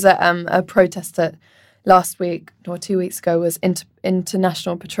 I was at a protest that last week or 2 weeks ago was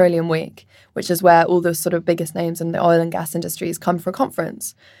International Petroleum Week, which is where all the sort of biggest names in the oil and gas industries come for a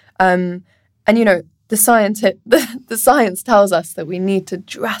conference. The science tells us that we need to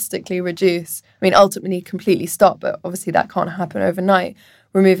drastically reduce, ultimately completely stop, but obviously that can't happen overnight,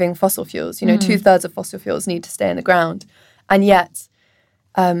 removing fossil fuels. 2/3 of fossil fuels need to stay in the ground. And yet,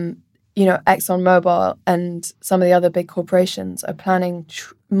 ExxonMobil and some of the other big corporations are planning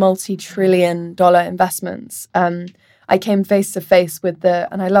multi-trillion-dollar investments. I came face to face with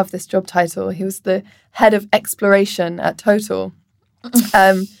and I love this job title, he was the head of exploration at Total.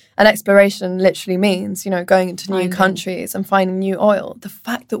 And exploration literally means, going into new countries and finding new oil. The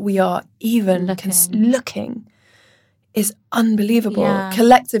fact that we are even looking is unbelievable. Yeah.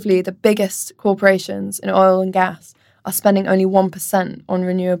 Collectively, the biggest corporations in oil and gas are spending only 1% on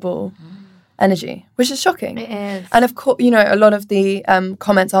renewable energy, which is shocking. It is. And of course, a lot of the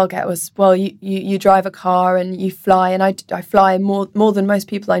comments I'll get was, well, you drive a car and you fly, and I fly more than most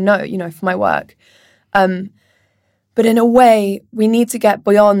people I know, for my work. But in a way, we need to get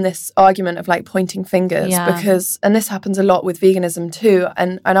beyond this argument of like pointing fingers, because, and this happens a lot with veganism too,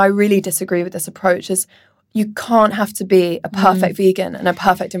 and I really disagree with this approach, is you can't have to be a perfect vegan and a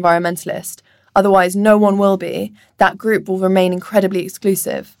perfect environmentalist. Otherwise, no one will be. That group will remain incredibly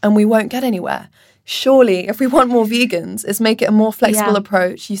exclusive and we won't get anywhere. Surely, if we want more vegans, it's make it a more flexible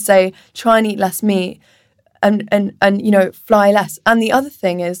approach. You say, try and eat less meat and fly less. And the other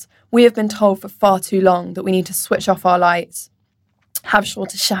thing is, we have been told for far too long that we need to switch off our lights, have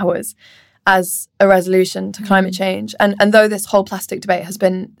shorter showers as a resolution to climate change. And though this whole plastic debate has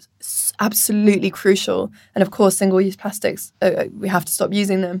been absolutely crucial, and of course, single-use plastics, we have to stop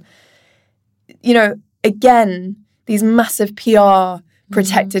using them. Again, these massive PR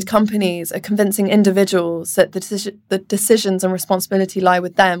protected companies are convincing individuals that the decisions and responsibility lie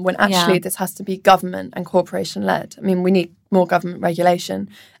with them, when actually this has to be government and corporation led. We need more government regulation.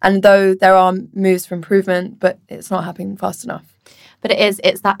 And though there are moves for improvement, but it's not happening fast enough. But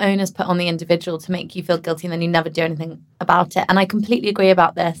it's that onus put on the individual to make you feel guilty, and then you never do anything about it. And I completely agree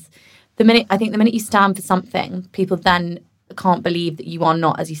about this. The minute you stand for something, people then can't believe that you are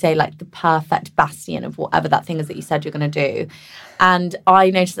not, as you say, like the perfect bastion of whatever that thing is that you said you're going to do. And I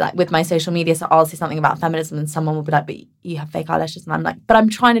noticed that with my social media, so I'll say something about feminism and someone will be like, but you have fake eyelashes. And I'm like, but I'm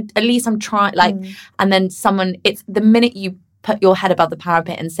trying, and then it's the minute you put your head above the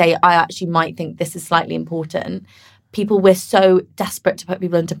parapet and say, I actually might think this is slightly important, we're so desperate to put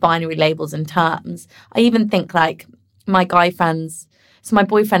people into binary labels and terms. I even think like my guy friends, so my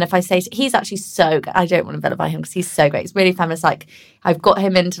boyfriend, if I say, he's actually so good. I don't want to vilify him because he's so great. He's really feminist. Like, I've got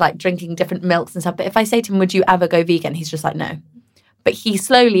him into like drinking different milks and stuff. But if I say to him, would you ever go vegan? He's just like, no. But he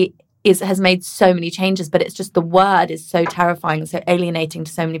slowly has made so many changes. But it's just the word is so terrifying and so alienating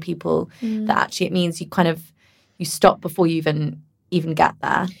to so many people that actually it means you stop before you even get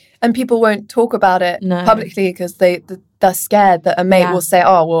there. And people won't talk about it publicly because they're scared that a mate will say,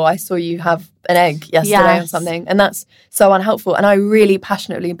 oh, well, I saw you have an egg yesterday or something. And that's so unhelpful. And I really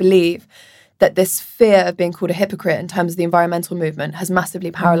passionately believe that this fear of being called a hypocrite in terms of the environmental movement has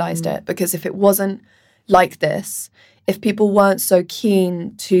massively paralysed it. Because if it wasn't like this, if people weren't so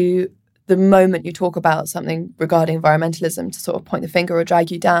keen to the moment you talk about something regarding environmentalism to sort of point the finger or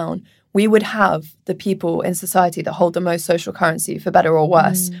drag you down, we would have the people in society that hold the most social currency, for better or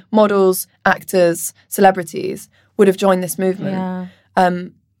worse. Models, actors, celebrities would have joined this movement. Yeah.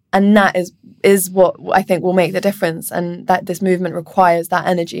 And that is what I think will make the difference, and that this movement requires that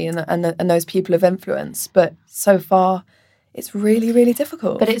energy and those people of influence. But so far, it's really, really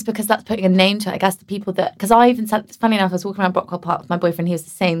difficult. But it's because that's putting a name to it. I guess the people that... Because I even said... It's funny enough, I was walking around Brockwell Park with my boyfriend. He was the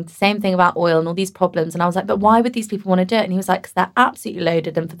same thing about oil and all these problems. And I was like, but why would these people want to do it? And he was like, because they're absolutely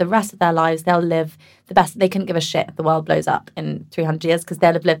loaded. And for the rest of their lives, they'll live the best... They couldn't give a shit if the world blows up in 300 years because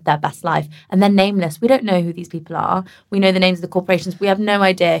they'll have lived their best life. And they're nameless. We don't know who these people are. We know the names of the corporations. We have no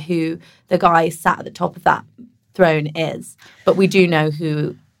idea who the guy sat at the top of that throne is. But we do know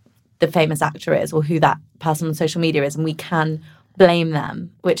who the famous actor is or who that person on social media is. And we can... blame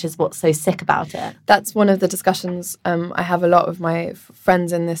them, which is what's so sick about it. That's one of the discussions I have a lot of my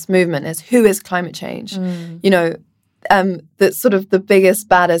friends in this movement is who is climate change? You know, that sort of the biggest,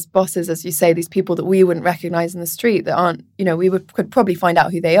 baddest bosses, as you say, these people that we wouldn't recognise in the street that aren't, you know, could probably find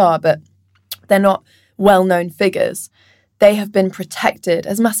out who they are, but they're not well-known figures. They have been protected,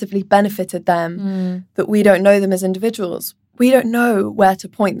 has massively benefited them, that we don't know them as individuals. We don't know where to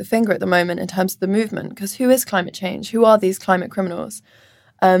point the finger at the moment in terms of the movement, because who is climate change? Who are these climate criminals?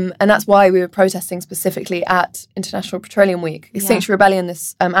 And that's why we were protesting specifically at International Petroleum Week. Extinction Rebellion,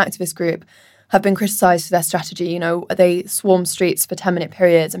 this activist group, have been criticised for their strategy. You know, they swarm streets for 10-minute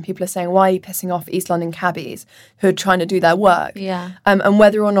periods and people are saying, why are you pissing off East London cabbies who are trying to do their work? Yeah. And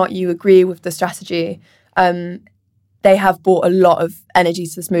whether or not you agree with the strategy, they have brought a lot of energy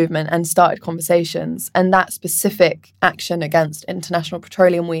to this movement and started conversations. And that specific action against International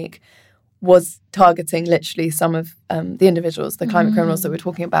Petroleum Week was targeting literally some of the individuals, the climate criminals that we're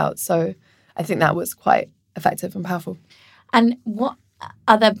talking about. So I think that was quite effective and powerful. And what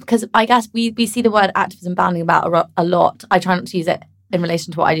other, because I guess we see the word activism bandying about a lot. I try not to use it in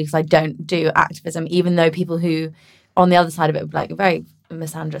relation to what I do because I don't do activism, even though people who are on the other side of it would be like a very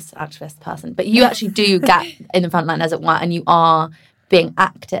misandrous activist person. But you actually do get in the front line, as it were, and you are being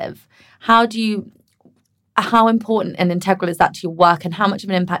active. How important and integral is that to your work, and how much of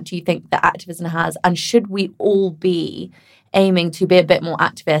an impact do you think that activism has? And should we all be aiming to be a bit more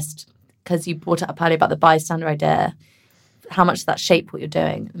activist? Because you brought it up earlier about the bystander idea. How much does that shape what you're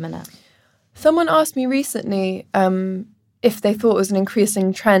doing at the minute? Someone asked me recently if they thought it was an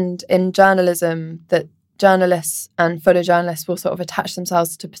increasing trend in journalism that journalists and photojournalists will sort of attach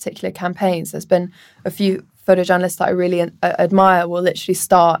themselves to particular campaigns. There's been a few photojournalists that I really admire will literally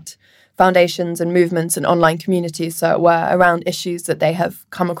start foundations and movements and online communities, so it were, around issues that they have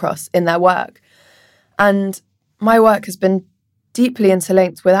come across in their work. And my work has been deeply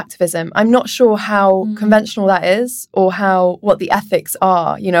interlinked with activism. I'm not sure how conventional that is or what the ethics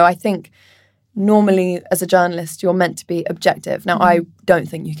are. You know, I think normally as a journalist, you're meant to be objective. Now, I don't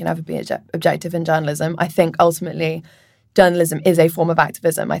think you can ever be objective in journalism. I think ultimately journalism is a form of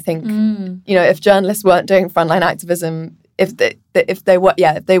activism. I think, you know, if journalists weren't doing frontline activism, if they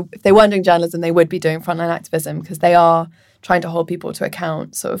weren't doing journalism, they would be doing frontline activism because they are trying to hold people to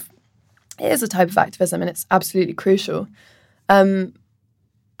account. Sort of, it is a type of activism and it's absolutely crucial.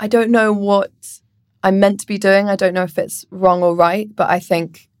 I don't know what I'm meant to be doing. I don't know if it's wrong or right, but I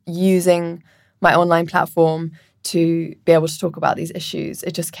think using my online platform to be able to talk about these issues,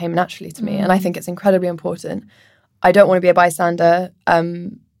 it just came naturally to me. And I think it's incredibly important. I don't want to be a bystander.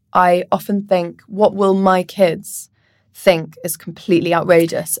 I often think, what will my kids think is completely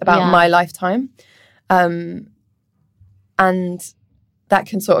outrageous about my lifetime? And that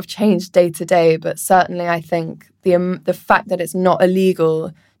can sort of change day to day. But certainly I think the fact that it's not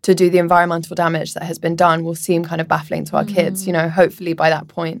illegal to do the environmental damage that has been done will seem kind of baffling to our kids. You know, hopefully by that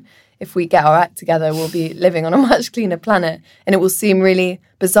point, if we get our act together, we'll be living on a much cleaner planet. And it will seem really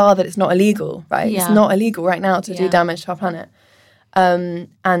bizarre that it's not illegal, right? Yeah. It's not illegal right now to do damage to our planet. And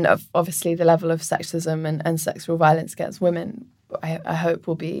obviously the level of sexism and sexual violence against women, I hope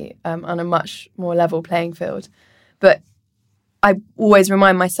will be on a much more level playing field. But I always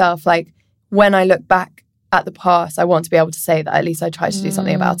remind myself, like, when I look back at the past, I want to be able to say that at least I tried to do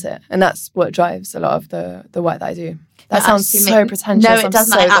something about it. And that's what drives a lot of the work that I do. That sounds so pretentious. No, it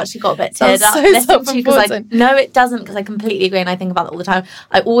doesn't. I actually got a bit teared up listening to you because no, it doesn't, because I completely agree and I think about it all the time.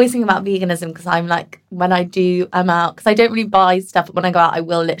 I always think about veganism because I'm like, when I'm out, because I don't really buy stuff, but when I go out, I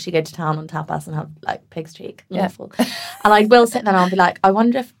will literally go to town on tapas and have like pig's cheek. Awful. And I will sit there and I'll be like, I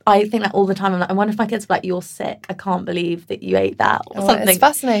think that all the time. I'm like, I wonder if my kids are like, you're sick. I can't believe that you ate that or something. It's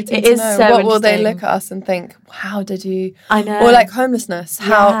fascinating. It is know. so What will they look at us and think, how did you? I know. Or like homelessness.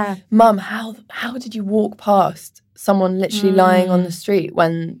 Mum, how did you walk past someone literally lying on the street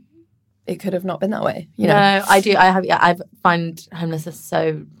when it could have not been that way. You know? No, I do. I find homelessness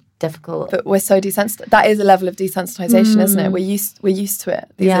so difficult. But we're so desensitized. That is a level of desensitization, isn't it? We're used to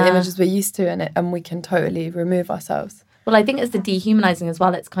it. These are the images we're used to, and we can totally remove ourselves. Well, I think it's the dehumanizing as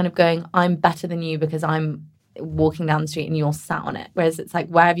well. It's kind of going, I'm better than you because I'm walking down the street and you're sat on it. Whereas it's like,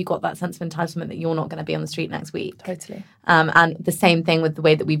 where have you got that sense of entitlement that you're not going to be on the street next week? Totally. And the same thing with the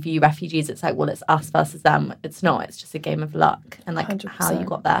way that we view refugees. It's like, well, it's us versus them. It's not. It's just a game of luck and like 100%. How you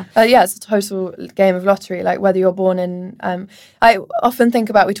got there. Yeah, it's a total game of lottery. Like whether you're born in... I often think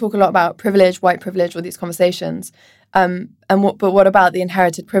about, we talk a lot about privilege, white privilege, all these conversations. But what about the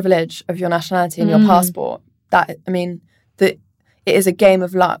inherited privilege of your nationality and your passport? That, I mean, it is a game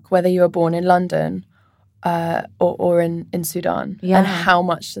of luck whether you were born in London or in Sudan. Yeah. And how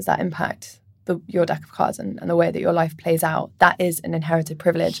much does that impact your deck of cards and the way that your life plays out? That is an inherited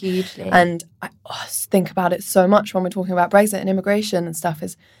privilege. Hugely. And I think about it so much when we're talking about Brexit and immigration and stuff,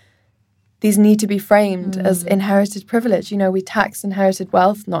 is these need to be framed as inherited privilege. You know, we tax inherited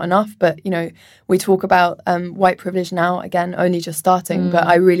wealth, not enough, but, you know, we talk about white privilege now, again, only just starting, but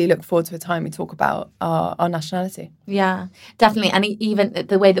I really look forward to a time we talk about our nationality. Yeah, definitely. And even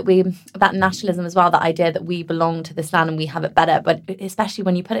the way that that nationalism as well, that idea that we belong to this land and we have it better, but especially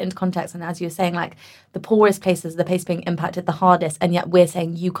when you put it into context, and as you were saying, like the poorest places, the place being impacted the hardest, and yet we're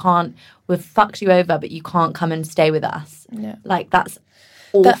saying we've fucked you over, but you can't come and stay with us. Yeah. Like that's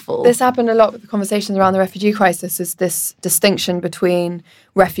awful. This happened a lot with the conversations around the refugee crisis, is this distinction between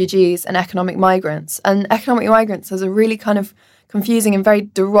refugees and economic migrants. And economic migrants is a really kind of confusing and very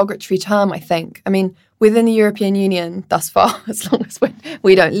derogatory term, I think. I mean, within the European Union thus far, as long as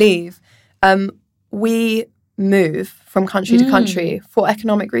we don't leave, we move from country to country for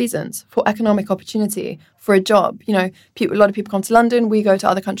economic reasons, for economic opportunity, for a job. You know, a lot of people come to London, we go to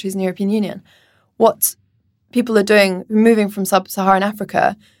other countries in the European Union. What people are doing, moving from sub-Saharan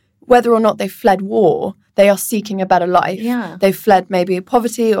Africa, whether or not they've fled war, they are seeking a better life. Yeah. They've fled maybe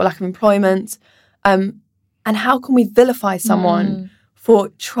poverty or lack of employment. And how can we vilify someone for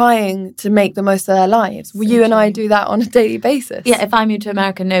trying to make the most of their lives? Well, you and I do that on a daily basis. Yeah, if I moved to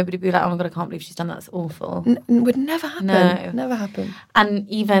America, nobody would be like, oh my God, I can't believe she's done that. That's awful. Would never happen. No. Never happen. And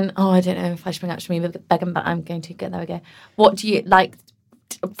even, I don't know if I should bring up Shamima Begum, but I'm going to get there we go. What do you, like,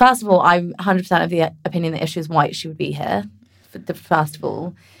 first of all, I'm 100% of the opinion that if she was white, she would be here, first of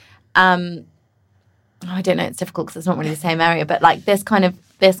all. I don't know, it's difficult because it's not really the same area, but like this kind of,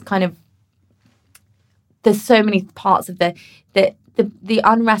 there's so many parts of the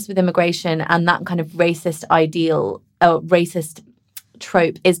unrest with immigration and that kind of racist ideal, racist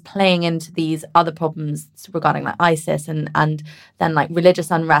trope is playing into these other problems regarding like ISIS and then like religious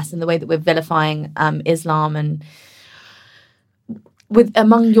unrest and the way that we're vilifying Islam. And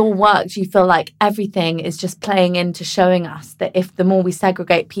among your work, do you feel like everything is just playing into showing us that if the more we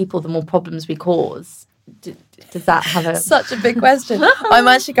segregate people, the more problems we cause? Does that have such a big question? I'm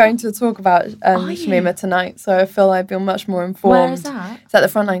actually going to talk about Shamima tonight, so I feel I feel much more informed. Where is that? It's at the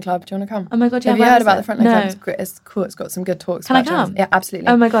Frontline Club. Do you want to come? Oh my God, yeah. Have you heard about the Frontline Club? No. It's great. It's cool. It's got some good talks. Can I come? Yeah, absolutely.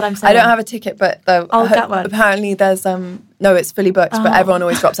 Oh my God, I'm so I don't have a ticket, but I'll get one. Apparently there's no, it's fully booked, but everyone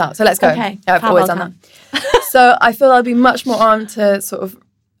always drops out. So let's go. Okay. Yeah, I've always done that. So I feel I'll be much more armed to sort of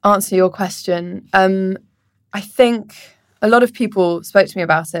answer your question. I think a lot of people spoke to me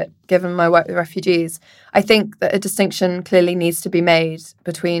about it, given my work with refugees. I think that a distinction clearly needs to be made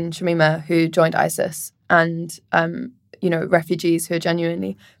between Shamima, who joined ISIS, and refugees who are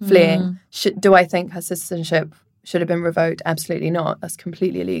genuinely fleeing. Do I think her citizenship should have been revoked? Absolutely not. That's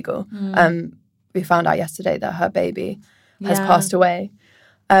completely illegal. We found out yesterday that her baby has passed away.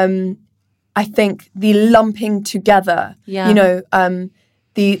 I think the lumping together,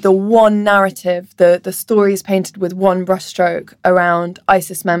 the one narrative, the stories painted with one brushstroke around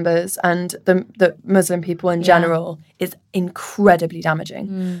ISIS members and the Muslim people in general is incredibly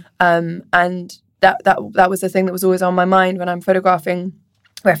damaging. And that was the thing that was always on my mind when I'm photographing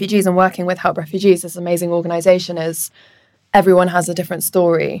refugees and working with Help Refugees, this amazing organisation, is everyone has a different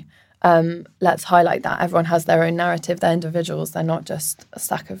story. Let's highlight that. Everyone has their own narrative. They're individuals. They're not just a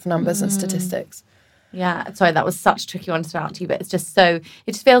stack of numbers and statistics. Yeah, sorry, that was such a tricky one to throw out to you, but it's just it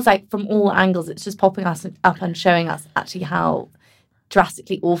just feels like from all angles, it's just popping us up and showing us actually how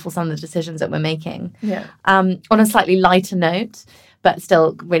drastically awful some of the decisions that we're making. Yeah. On a slightly lighter note, but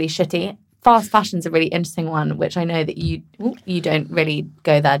still really shitty, fast fashion's a really interesting one, which I know that you don't really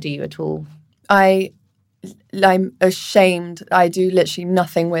go there, do you, at all? I'm ashamed. I do literally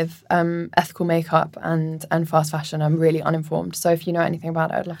nothing with ethical makeup and fast fashion. I'm really uninformed. So if you know anything about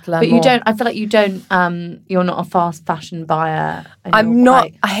it, I'd love to learn more. But you don't, I feel like you don't, you're not a fast fashion buyer. I'm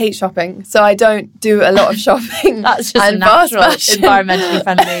not, I hate shopping. So I don't do a lot of shopping. That's just natural, environmentally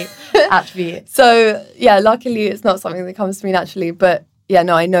friendly. attribute. So, yeah, luckily it's not something that comes to me naturally. But, yeah,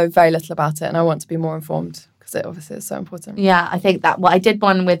 no, I know very little about it and I want to be more informed because it obviously is so important. Yeah, I think that. Well, I did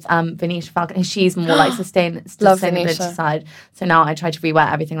one with Venetia Falcon. She's more like sustainability side. So now I try to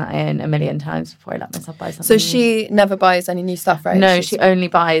rewear everything that I own a million times before I let myself buy something. So she never buys any new stuff, right? No, she only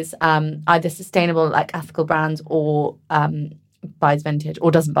buys either sustainable, like ethical brands, or buys vintage, or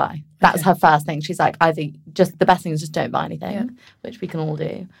doesn't buy. That's her first thing. She's like, either just the best thing is just don't buy anything, which we can all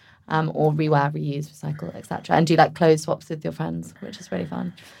do, or rewear, reuse, recycle, etc. And do like clothes swaps with your friends, which is really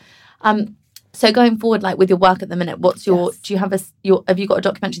fun. So going forward, like with your work at the minute, what's your? Do you have have you got a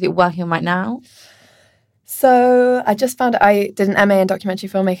documentary that you're working on right now? So I just found I did an MA in documentary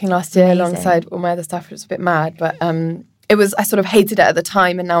filmmaking last year alongside all my other stuff, which was a bit mad, but I sort of hated it at the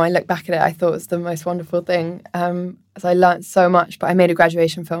time, and now I look back at it, I thought it was the most wonderful thing. As I learned so much, but I made a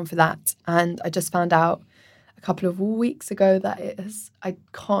graduation film for that, and I just found out a couple of weeks ago that I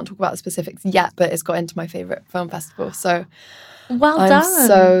can't talk about the specifics yet, but it's got into my favourite film festival. So well I'm done.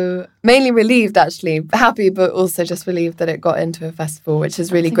 so mainly relieved, actually, happy, but also just relieved that it got into a festival, which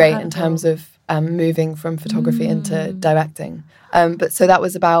is really great in terms of moving from photography into directing. But so that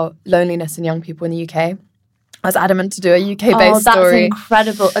was about loneliness in young people in the UK. I was adamant to do a UK-based story. That's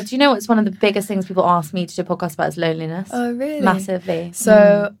incredible. Do you know what's one of the biggest things people ask me to do a podcast about is loneliness? Oh, really? Massively.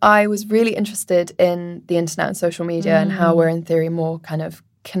 So I was really interested in the internet and social media and how we're in theory more kind of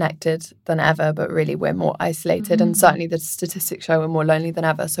connected than ever, but really we're more isolated. And certainly the statistics show we're more lonely than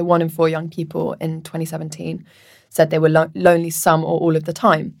ever. So 1 in 4 young people in 2017 said they were lonely some or all of the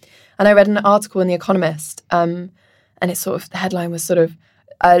time. And I read an article in The Economist, and it's sort of, the headline was sort of,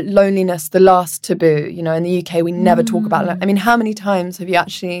 loneliness, the last taboo. You know, in the UK, we never talk about it. I mean, how many times have you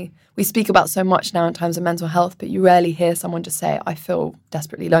actually, we speak about so much now in terms of mental health, but you rarely hear someone just say, I feel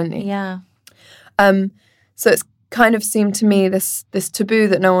desperately lonely. Yeah. So it's kind of seemed to me this taboo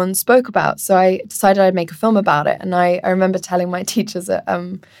that no one spoke about. So I decided I'd make a film about it. And I remember telling my teachers at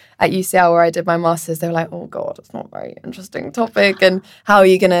UCL where I did my master's, they were like, oh God, it's not a very interesting topic. And how are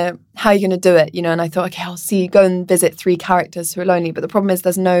you gonna do it? You know, and I thought, okay, go and visit 3 characters who are lonely. But the problem is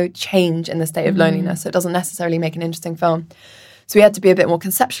there's no change in the state of loneliness. So it doesn't necessarily make an interesting film. So we had to be a bit more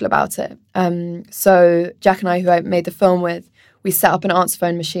conceptual about it. So Jack and I, who I made the film with, we set up an answer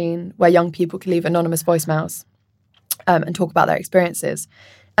phone machine where young people could leave anonymous voicemails and talk about their experiences.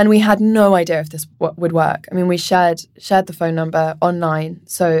 And we had no idea if this would work. I mean, we shared the phone number online,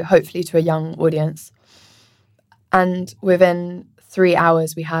 so hopefully to a young audience. And within 3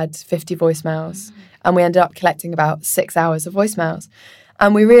 hours, we had 50 voicemails. And we ended up collecting about 6 hours of voicemails.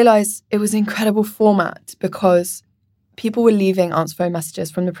 And we realised it was an incredible format because people were leaving answer phone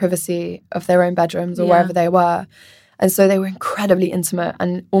messages from the privacy of their own bedrooms or wherever they were. And so they were incredibly intimate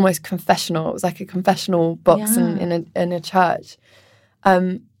and almost confessional. It was like a confessional box in a church.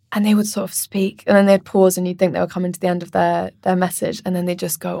 And they would sort of speak and then they'd pause and you'd think they were coming to the end of their message and then they'd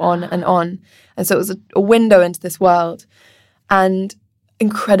just go on and on. And so it was a window into this world and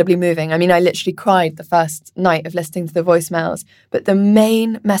incredibly moving. I mean, I literally cried the first night of listening to the voicemails. But the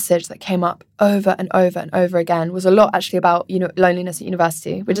main message that came up over and over and over again was a lot actually about, loneliness at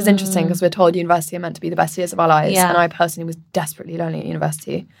university, which is interesting because we're told university are meant to be the best years of our lives. Yeah. And I personally was desperately lonely at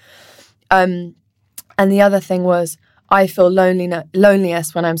university. And the other thing was, I feel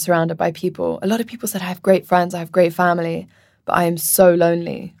loneliest when I'm surrounded by people. A lot of people said, I have great friends, I have great family, but I am so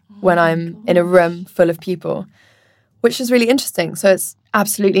lonely when I'm in a room full of people, which is really interesting. So it's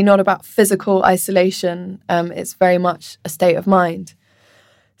absolutely not about physical isolation. It's very much a state of mind.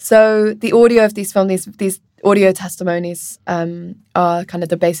 So the audio of these films, these audio testimonies are kind of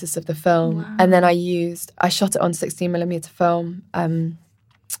the basis of the film. Wow. And then I shot it on 16mm film,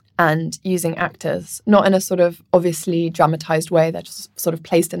 and using actors, not in a sort of obviously dramatized way, they're just sort of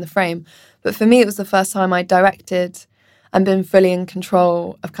placed in the frame. But for me, it was the first time I directed and been fully in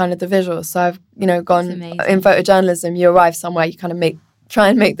control of kind of the visuals. So I've, gone in photojournalism, you arrive somewhere, you kind of try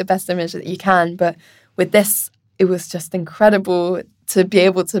and make the best image that you can. But with this, it was just incredible to be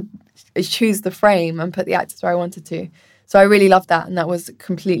able to choose the frame and put the actors where I wanted to. So I really loved that. And that was a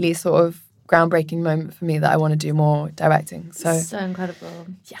completely sort of groundbreaking moment for me that I want to do more directing. So incredible.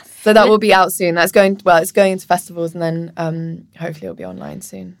 Yes. So that will be out soon. It's going into festivals and then hopefully it'll be online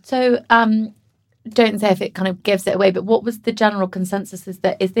soon. So don't say if it kind of gives it away, but what was the general consensus? Is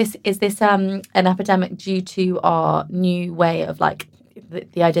this an epidemic due to our new way of like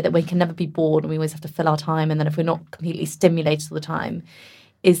the idea that we can never be bored and we always have to fill our time, and then if we're not completely stimulated all the time,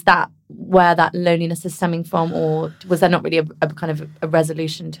 is that where that loneliness is stemming from, or was there not really a kind of a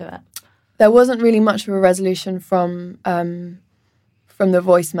resolution to it? There wasn't really much of a resolution from the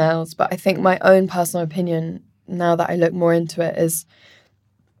voicemails, but I think my own personal opinion, now that I look more into it, is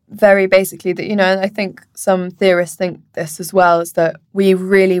very basically that, and I think some theorists think this as well, is that we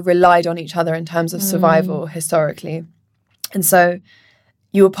really relied on each other in terms of survival historically. And so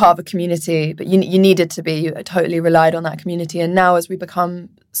you were part of a community, but you needed to be. You totally relied on that community. And now as we become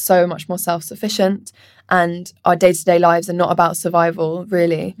so much more self-sufficient and our day-to-day lives are not about survival,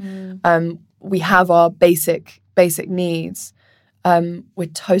 really, we have our basic needs, we're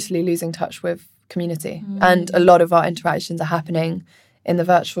totally losing touch with community. And a lot of our interactions are happening in the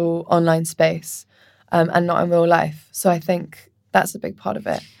virtual online space and not in real life. So I think that's a big part of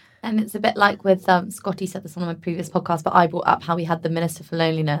it. And it's a bit like with Scotty said this on my previous podcast, but I brought up how we had the Minister for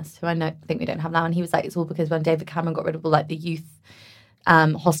Loneliness, who I think we don't have now, and he was like, it's all because when David Cameron got rid of all like the youth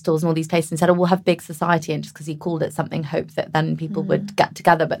hostels and all these places and said, oh, we'll have big society, and just because he called it something, hope that then people would get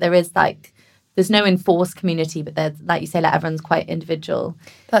together. But there is like, there's no enforced community, but there's, like you say, like everyone's quite individual.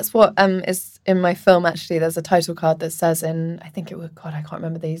 That's what is in my film, actually. There's a title card that says I think it was, God, I can't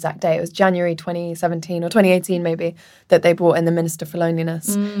remember the exact day. It was January 2017 or 2018 maybe, that they brought in the Minister for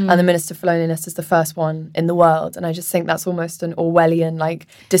Loneliness. And the Minister for Loneliness is the first one in the world. And I just think that's almost an Orwellian, like,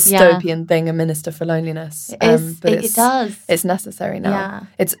 dystopian thing, a Minister for Loneliness. It does. It's necessary now. Yeah.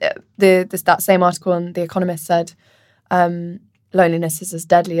 It's that same article in The Economist said, loneliness is as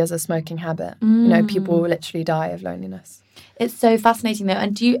deadly as a smoking habit. People will literally die of loneliness. It's so fascinating though.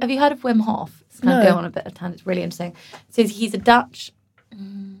 And have you heard of Wim Hof? It's kind of going on a bit of tangent. It's really interesting. So he's a Dutch.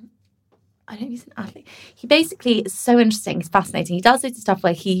 I don't know if he's an athlete. He basically is so interesting. He's fascinating. He does loads of stuff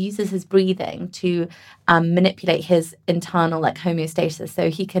where he uses his breathing to manipulate his internal like homeostasis. So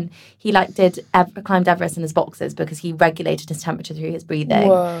he climbed Everest in his boxers because he regulated his temperature through his breathing.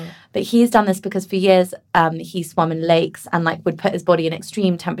 Whoa. But he's done this because for years he swam in lakes and like would put his body in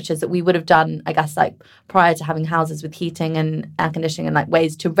extreme temperatures that we would have done, I guess, like prior to having houses with heating and air conditioning and like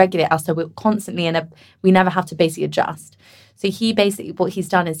ways to regulate us. So we're constantly we never have to basically adjust. So what he's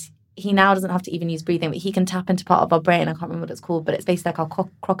done is he now doesn't have to even use breathing, but he can tap into part of our brain. I can't remember what it's called, but it's basically like our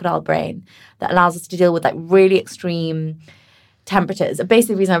crocodile brain that allows us to deal with like really extreme temperatures. And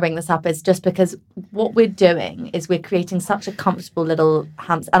basically the reason I bring this up is just because what we're doing is we're creating such a comfortable little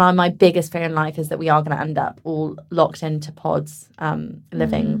hamster. And my biggest fear in life is that we are going to end up all locked into pods,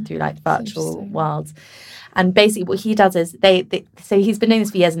 living through like virtual worlds. And basically what he does is so he's been doing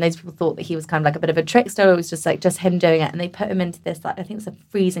this for years, and those people thought that he was kind of like a bit of a trickster. It was just him doing it. And they put him into this, like, I think it's a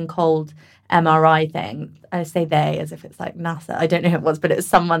freezing cold MRI thing. I say they as if it's like NASA. I don't know who it was, but it was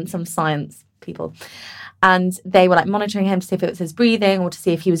some science people. And they were like monitoring him to see if it was his breathing or to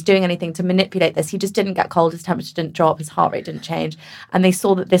see if he was doing anything to manipulate this. He just didn't get cold, his temperature didn't drop, his heart rate didn't change. And they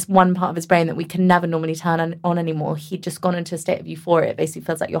saw that this one part of his brain that we can never normally turn on anymore, he'd just gone into a state of euphoria. It basically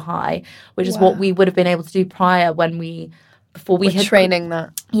feels like you're high, which is what we would have been able to do prior before we had training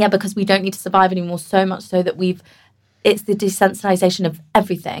that. Yeah, because we don't need to survive anymore, so much so that it's the desensitization of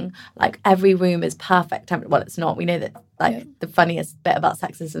everything. Like every room is perfect. Well, it's not. We know that the funniest bit about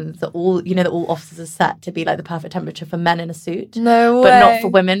sexism is that all offices are set to be like the perfect temperature for men in a suit. No way. But not for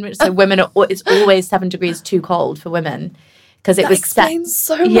women. So women it's always 7 degrees too cold for women. Because it was explains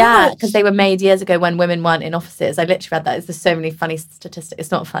so much. Yeah, because they were made years ago when women weren't in offices. I literally read that. There's so many funny statistics. It's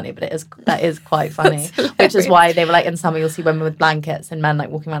not funny, but that is quite funny. Which is why they were like, in summer you'll see women with blankets and men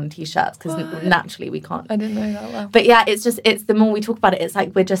like walking around in t-shirts, because naturally we can't. I didn't know that well. But yeah, it's the more we talk about it, it's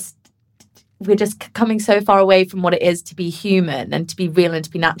like we're just coming so far away from what it is to be human and to be real and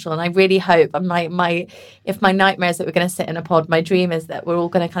to be natural. And I really hope, if my nightmare is that we're going to sit in a pod, my dream is that we're all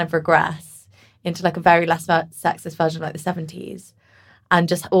going to kind of regress into like a very less sexist version of like the 70s and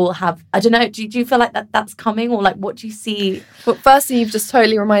just all have, I don't know, do you feel like that's coming, or like what do you see? Well, firstly, you've just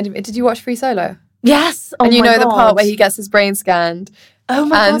totally reminded me. Did you watch Free Solo? Yes. And you know the part where he gets his brain scanned. Oh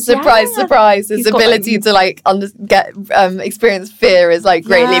my God, surprise, his ability to like experience fear is like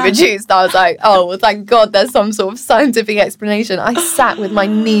greatly reduced. I was like, oh, well, thank God there's some sort of scientific explanation. I sat with my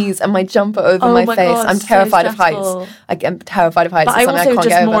knees and my jumper over my face. God, I'm terrified of heights. I'm terrified of heights. But I'm also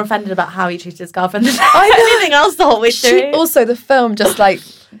just more offended about how he treated his girlfriend than anything else the whole way through. Also, the film, just like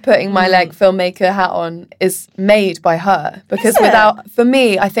putting my like filmmaker hat on, is made by her, because for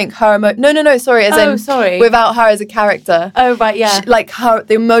me, I think her without her as a character. Oh right, yeah.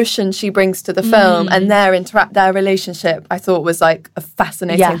 The emotion she brings to the film and their relationship, I thought was like a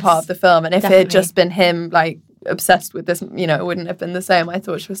fascinating part of the film. And if it had just been him like obsessed with this, it wouldn't have been the same. I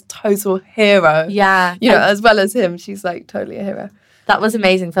thought she was total hero. Yeah. As well as him, she's like totally a hero. That was an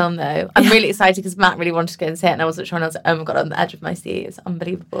amazing film, though. I'm really excited because Matt really wanted to go and see it, and I wasn't sure. And I was like, oh my God, on the edge of my seat. It's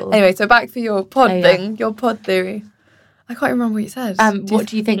unbelievable. Anyway, so back for your pod thing, your pod theory. I can't remember what you said. What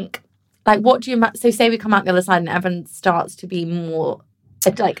do you think? Like, what do you... So say we come out the other side and everyone starts to be more...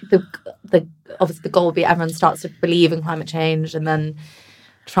 Like, obviously the goal would be everyone starts to believe in climate change, and then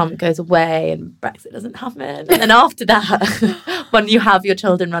Trump goes away and Brexit doesn't happen. And then after that, when you have your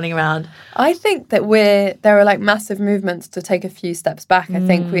children running around. I think that there are like massive movements to take a few steps back. I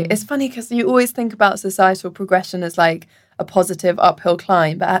think it's funny because you always think about societal progression as like a positive uphill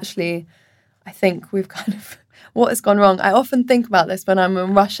climb, but actually I think we've kind of, what has gone wrong? I often think about this when I'm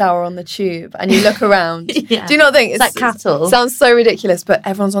in rush hour on the tube and you look around. Yeah. Do you not think? It's like cattle. It sounds so ridiculous, but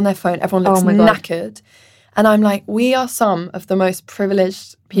everyone's on their phone. Everyone looks knackered. And I'm like, we are some of the most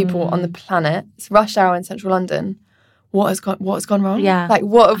privileged people on the planet. It's rush hour in central London. What has gone wrong? Yeah. Like,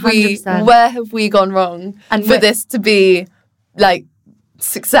 where have we gone wrong for this to be like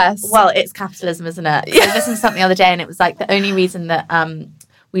success? Well, it's capitalism, isn't it? Yeah. I listened to something the other day and it was like the only reason that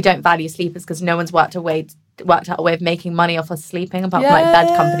we don't value sleep is because no one's worked out a way of making money off us sleeping, apart from like bed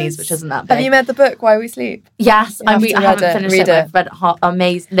companies, which isn't that big. Have you read the book Why We Sleep? Yes, I haven't finished it. I've read it.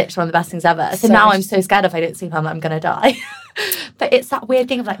 Amazing, literally one of the best things ever. So now I'm so scared if I don't sleep, I'm going to die. But it's that weird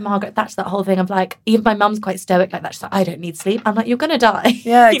thing of like Margaret Thatcher, that whole thing of like, even my mum's quite stoic like that. She's like, I don't need sleep. I'm like, you're going to die.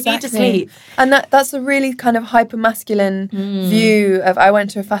 Yeah, exactly. You need to sleep. And that's a really kind of hyper masculine view of. I went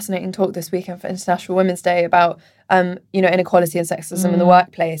to a fascinating talk this weekend for International Women's Day about inequality and sexism in the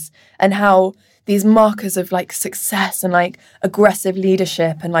workplace, and how these markers of like success and like aggressive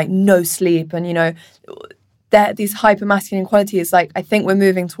leadership and like no sleep and these hyper masculine qualities. Like, I think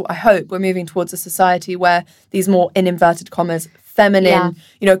I hope we're moving towards a society where these more, in inverted commas, feminine,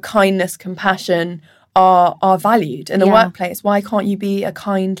 kindness, compassion are valued in the workplace. Why can't you be a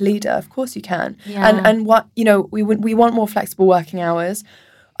kind leader? Of course you can. Yeah. And what we want more flexible working hours.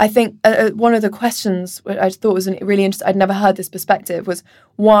 I think one of the questions which I thought was really interesting, I'd never heard this perspective, was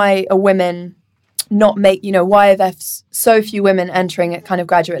why are women why are there so few women entering at kind of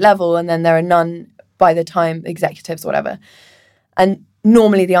graduate level and then there are none by the time executives or whatever. And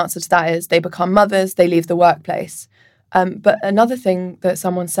normally the answer to that is they become mothers, they leave the workplace. But another thing that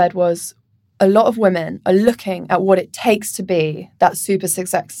someone said was a lot of women are looking at what it takes to be that super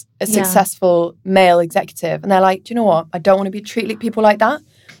successful male executive. And they're like, do you know what? I don't want to treat people like that.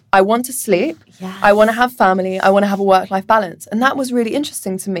 I want to sleep. Yes. I want to have family. I want to have a work-life balance. And that was really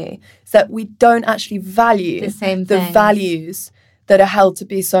interesting to me, is that we don't actually value the values that are held to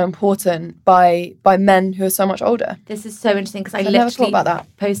be so important by men who are so much older. This is so interesting because I literally never thought about that.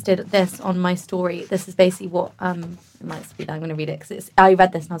 Posted this on my story. This is basically what, it might be that I'm going to read it because I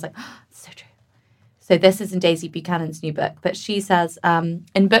read this and I was like, oh, it's so true. So this is in Daisy Buchanan's new book, but she says,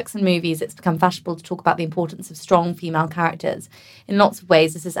 in books and movies, it's become fashionable to talk about the importance of strong female characters. In lots of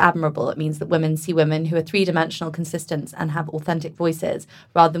ways, this is admirable. It means that women see women who are three-dimensional, consistent, and have authentic voices,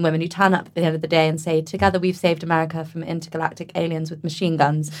 rather than women who turn up at the end of the day and say, together we've saved America from intergalactic aliens with machine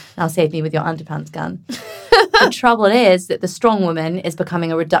guns. Now save me with your underpants gun. The trouble is that the strong woman is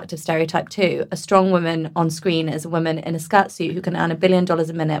becoming a reductive stereotype too. A strong woman on screen is a woman in a skirt suit who can earn $1 billion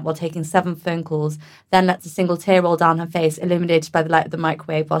a minute while taking 7 phone calls, then lets a single tear roll down her face, illuminated by the light of the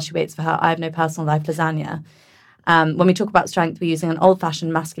microwave while she waits for her I have no personal life lasagna. When we talk about strength, we're using an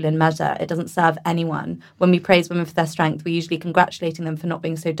old-fashioned masculine measure. It doesn't serve anyone. When we praise women for their strength, we're usually congratulating them for not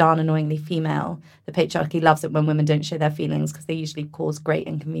being so darn annoyingly female. The patriarchy loves it when women don't show their feelings because they usually cause great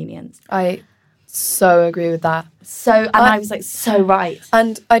inconvenience. I so agree with that. I was like, so right.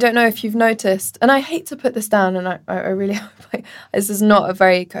 And I don't know if you've noticed, and I hate to put this down, and I really hope this is not a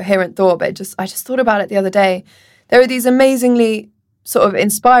very coherent thought, but I just thought about it the other day. There are these amazingly sort of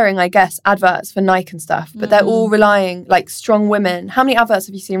inspiring, I guess, adverts for Nike and stuff, but they're all relying, like, strong women. How many adverts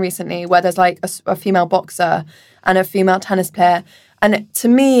have you seen recently where there's like a female boxer and a female tennis player? And to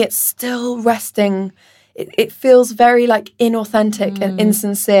me, it's still resting. It feels very like inauthentic and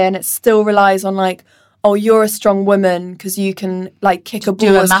insincere, and it still relies on like, oh, you're a strong woman because you can like kick a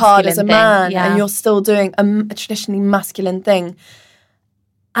ball as hard as a man, and you're still doing a traditionally masculine thing.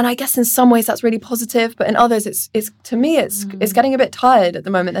 And I guess in some ways that's really positive, but in others it's to me it's getting a bit tired at the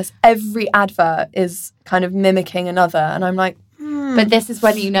moment. Every advert is kind of mimicking another, and I'm like, But this is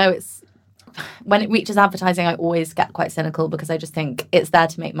when when it reaches advertising, I always get quite cynical because I just think it's there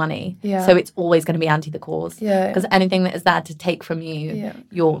to make money. Yeah. So it's always going to be anti the cause. Yeah. Because anything that is there to take from you,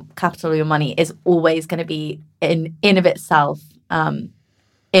 your capital or your money, is always going to be in of itself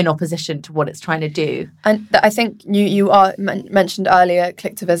in opposition to what it's trying to do. And I think you mentioned earlier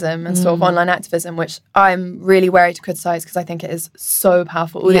clicktivism and sort of online activism, which I'm really wary to criticise because I think it is so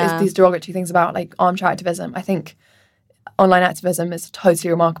powerful. All these derogatory things about like armchair activism, I think online activism is totally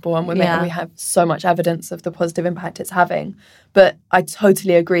remarkable, and we have so much evidence of the positive impact it's having. But I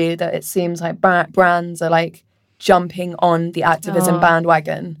totally agree that it seems like brands are like jumping on the activism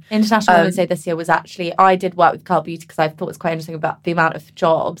bandwagon. International Women's Day this year was actually, I did work with Carl Beauty because I thought it was quite interesting about the amount of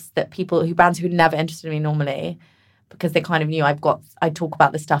jobs that brands who were never interested in me normally, because they kind of knew I talk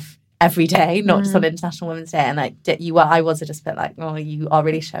about this stuff every day, not just on International Women's Day. And I was just a bit like, oh, you are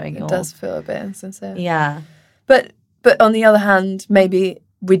really showing It does feel a bit insincere. Yeah. But on the other hand, maybe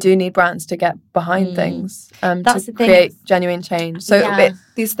we do need brands to get behind things to create genuine change. So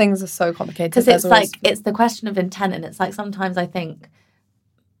these things are so complicated. Because it's the question of intent. And it's like sometimes I think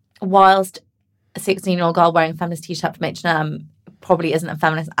whilst a 16-year-old girl wearing a feminist t-shirt from H&M probably isn't a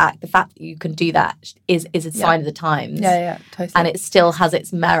feminist act, the fact that you can do that is a sign of the times. Yeah, totally. And it still has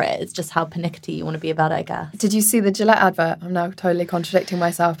its merit. It's just how pernickety you want to be about it, I guess. Did you see the Gillette advert? I'm now totally contradicting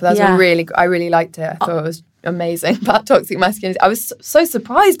myself, but I really liked it. I thought it was amazing about toxic masculinity. I was so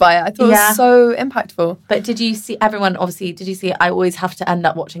surprised by it. I thought it was so impactful. But did you see I always have to end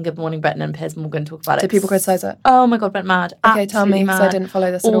up watching Good Morning Britain and Piers Morgan talk about it. Did people criticise it? Oh my God, went mad. Okay, tell me, because I didn't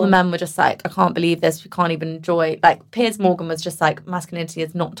follow this at all. All the men were just like, I can't believe this. We can't even enjoy. Like, Piers Morgan was just like, masculinity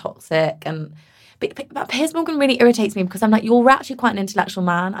is not toxic. And but Piers Morgan really irritates me because I'm like, you're actually quite an intellectual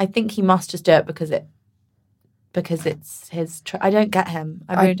man. I think he must just do it because it's his... I don't get him.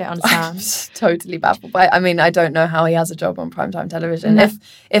 I really don't understand. I'm totally baffled by it. I mean, I don't know how he has a job on primetime television. No.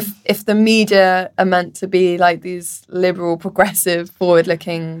 If the media are meant to be like these liberal, progressive,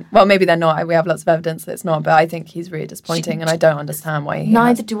 forward-looking... Well, maybe they're not. We have lots of evidence that it's not, but I think he's really disappointing and I don't understand why he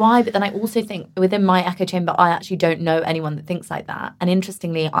Neither do I, but then I also think within my echo chamber, I actually don't know anyone that thinks like that. And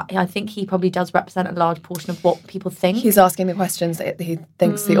interestingly, I think he probably does represent a large portion of what people think. He's asking the questions that he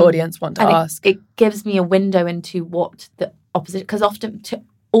thinks the audience want to ask. It gives me a window into what the opposition, because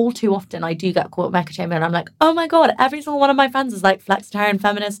all too often I do get caught in my echo chamber and I'm like, oh my God, every single one of my friends is like flexitarian,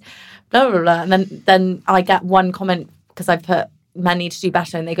 feminist, blah blah blah, and then I get one comment because I put men need to do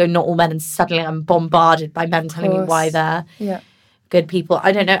better and they go not all men, and suddenly I'm bombarded by men telling me why they're good people.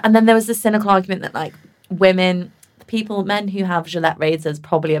 I don't know. And then there was this cynical argument that like men who have Gillette razors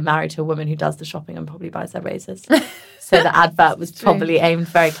probably are married to a woman who does the shopping and probably buys their razors. So the advert was probably aimed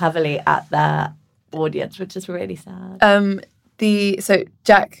very cleverly at their audience, which is really sad. So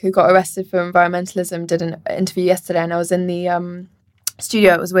Jack, who got arrested for environmentalism, did an interview yesterday, and I was in the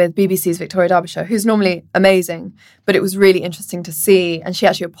studio. It was with BBC's Victoria Derbyshire, who's normally amazing, but it was really interesting to see. And she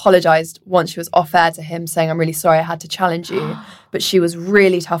actually apologised once she was off air to him, saying, "I'm really sorry, I had to challenge you." But she was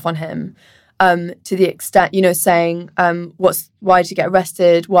really tough on him, to the extent, saying, "Why did you get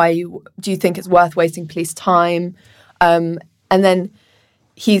arrested? Do you think it's worth wasting police time?" And then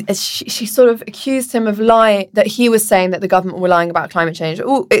she sort of accused him of lying, that he was saying that the government were lying about climate change. It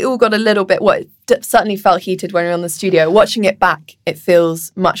all got a little bit, it certainly felt heated when we were on the studio. Watching it back, it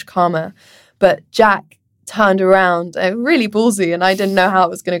feels much calmer. But Jack turned around, really ballsy, and I didn't know how it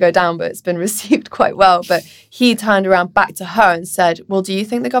was going to go down, but it's been received quite well. But he turned around back to her and said, well, do you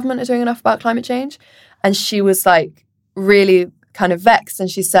think the government are doing enough about climate change? And she was like really kind of vexed, and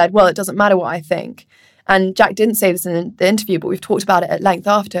she said, well, it doesn't matter what I think. And Jack didn't say this in the interview, but we've talked about it at length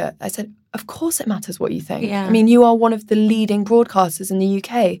after. I said, of course it matters what you think. Yeah. I mean, you are one of the leading broadcasters in the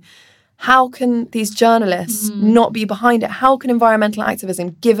UK. How can these journalists not be behind it? How can environmental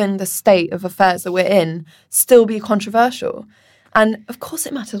activism, given the state of affairs that we're in, still be controversial? And of course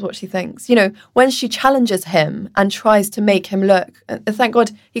it matters what she thinks. When she challenges him and tries to make him look, thank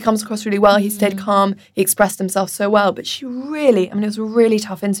God he comes across really well. He stayed calm. He expressed himself so well. But she really, it was a really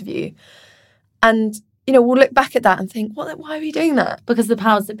tough interview. And we'll look back at that and think, why are we doing that? Because the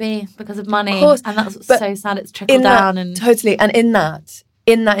powers that be, because of money. Of course. And that's what's so sad. It's trickled down. Totally. And in that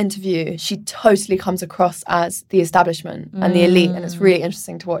interview, she totally comes across as the establishment and the elite. And it's really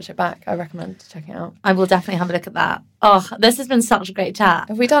interesting to watch it back. I recommend checking it out. I will definitely have a look at that. Oh, this has been such a great chat.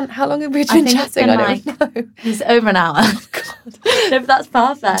 How long have we been chatting? I don't know. It's over an hour. Oh, God. No, but that's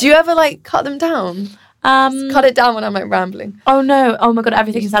perfect. Do you ever cut them down? Cut it down when I'm rambling. Oh no! Oh my God!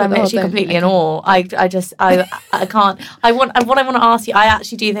 Everything you said, I'm literally completely in awe. I can't. What I want to ask you, I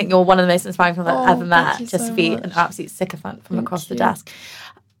actually do think you're one of the most inspiring people I've ever met. Just to be an absolute sycophant from across the desk.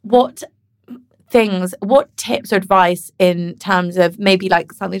 What tips or advice in terms of maybe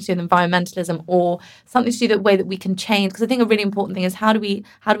something to do with environmentalism or something to do with the way that we can change? Because I think a really important thing is how do we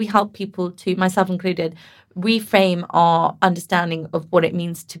help people, to myself included, reframe our understanding of what it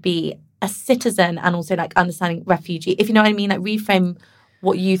means to be a citizen, and also understanding refugee, if you know what I mean, reframe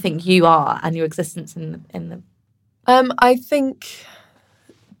what you think you are and your existence in the. I think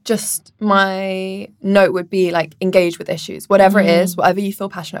just my note would be engage with issues, whatever it is, whatever you feel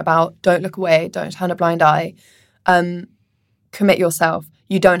passionate about. Don't look away. Don't turn a blind eye. Commit yourself.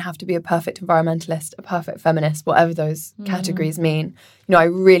 You don't have to be a perfect environmentalist, a perfect feminist, whatever those categories mean. I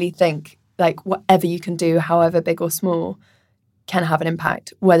really think whatever you can do, however big or small, can have an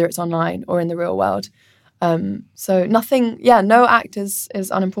impact, whether it's online or in the real world. So nothing, no act is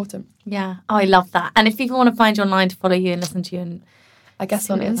unimportant. Yeah. Oh, I love that. And if people want to find you online to follow you and listen to you, and I guess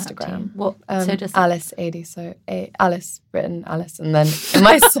on Instagram. What? So just Alice Aedy. So Alice, written Alice, and then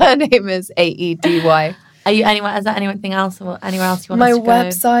my surname is Aedy. Are you anywhere? Is there anything else or anywhere else you want my us to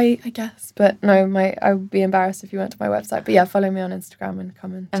go? website, I guess. But no, I would be embarrassed if you went to my website. But yeah, follow me on Instagram and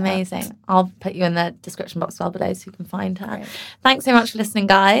come and Amazing. chat. I'll put you in the description box well below so you can find her. Great. Thanks so much for listening,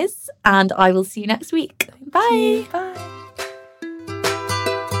 guys, and I will see you next week. Bye. Bye.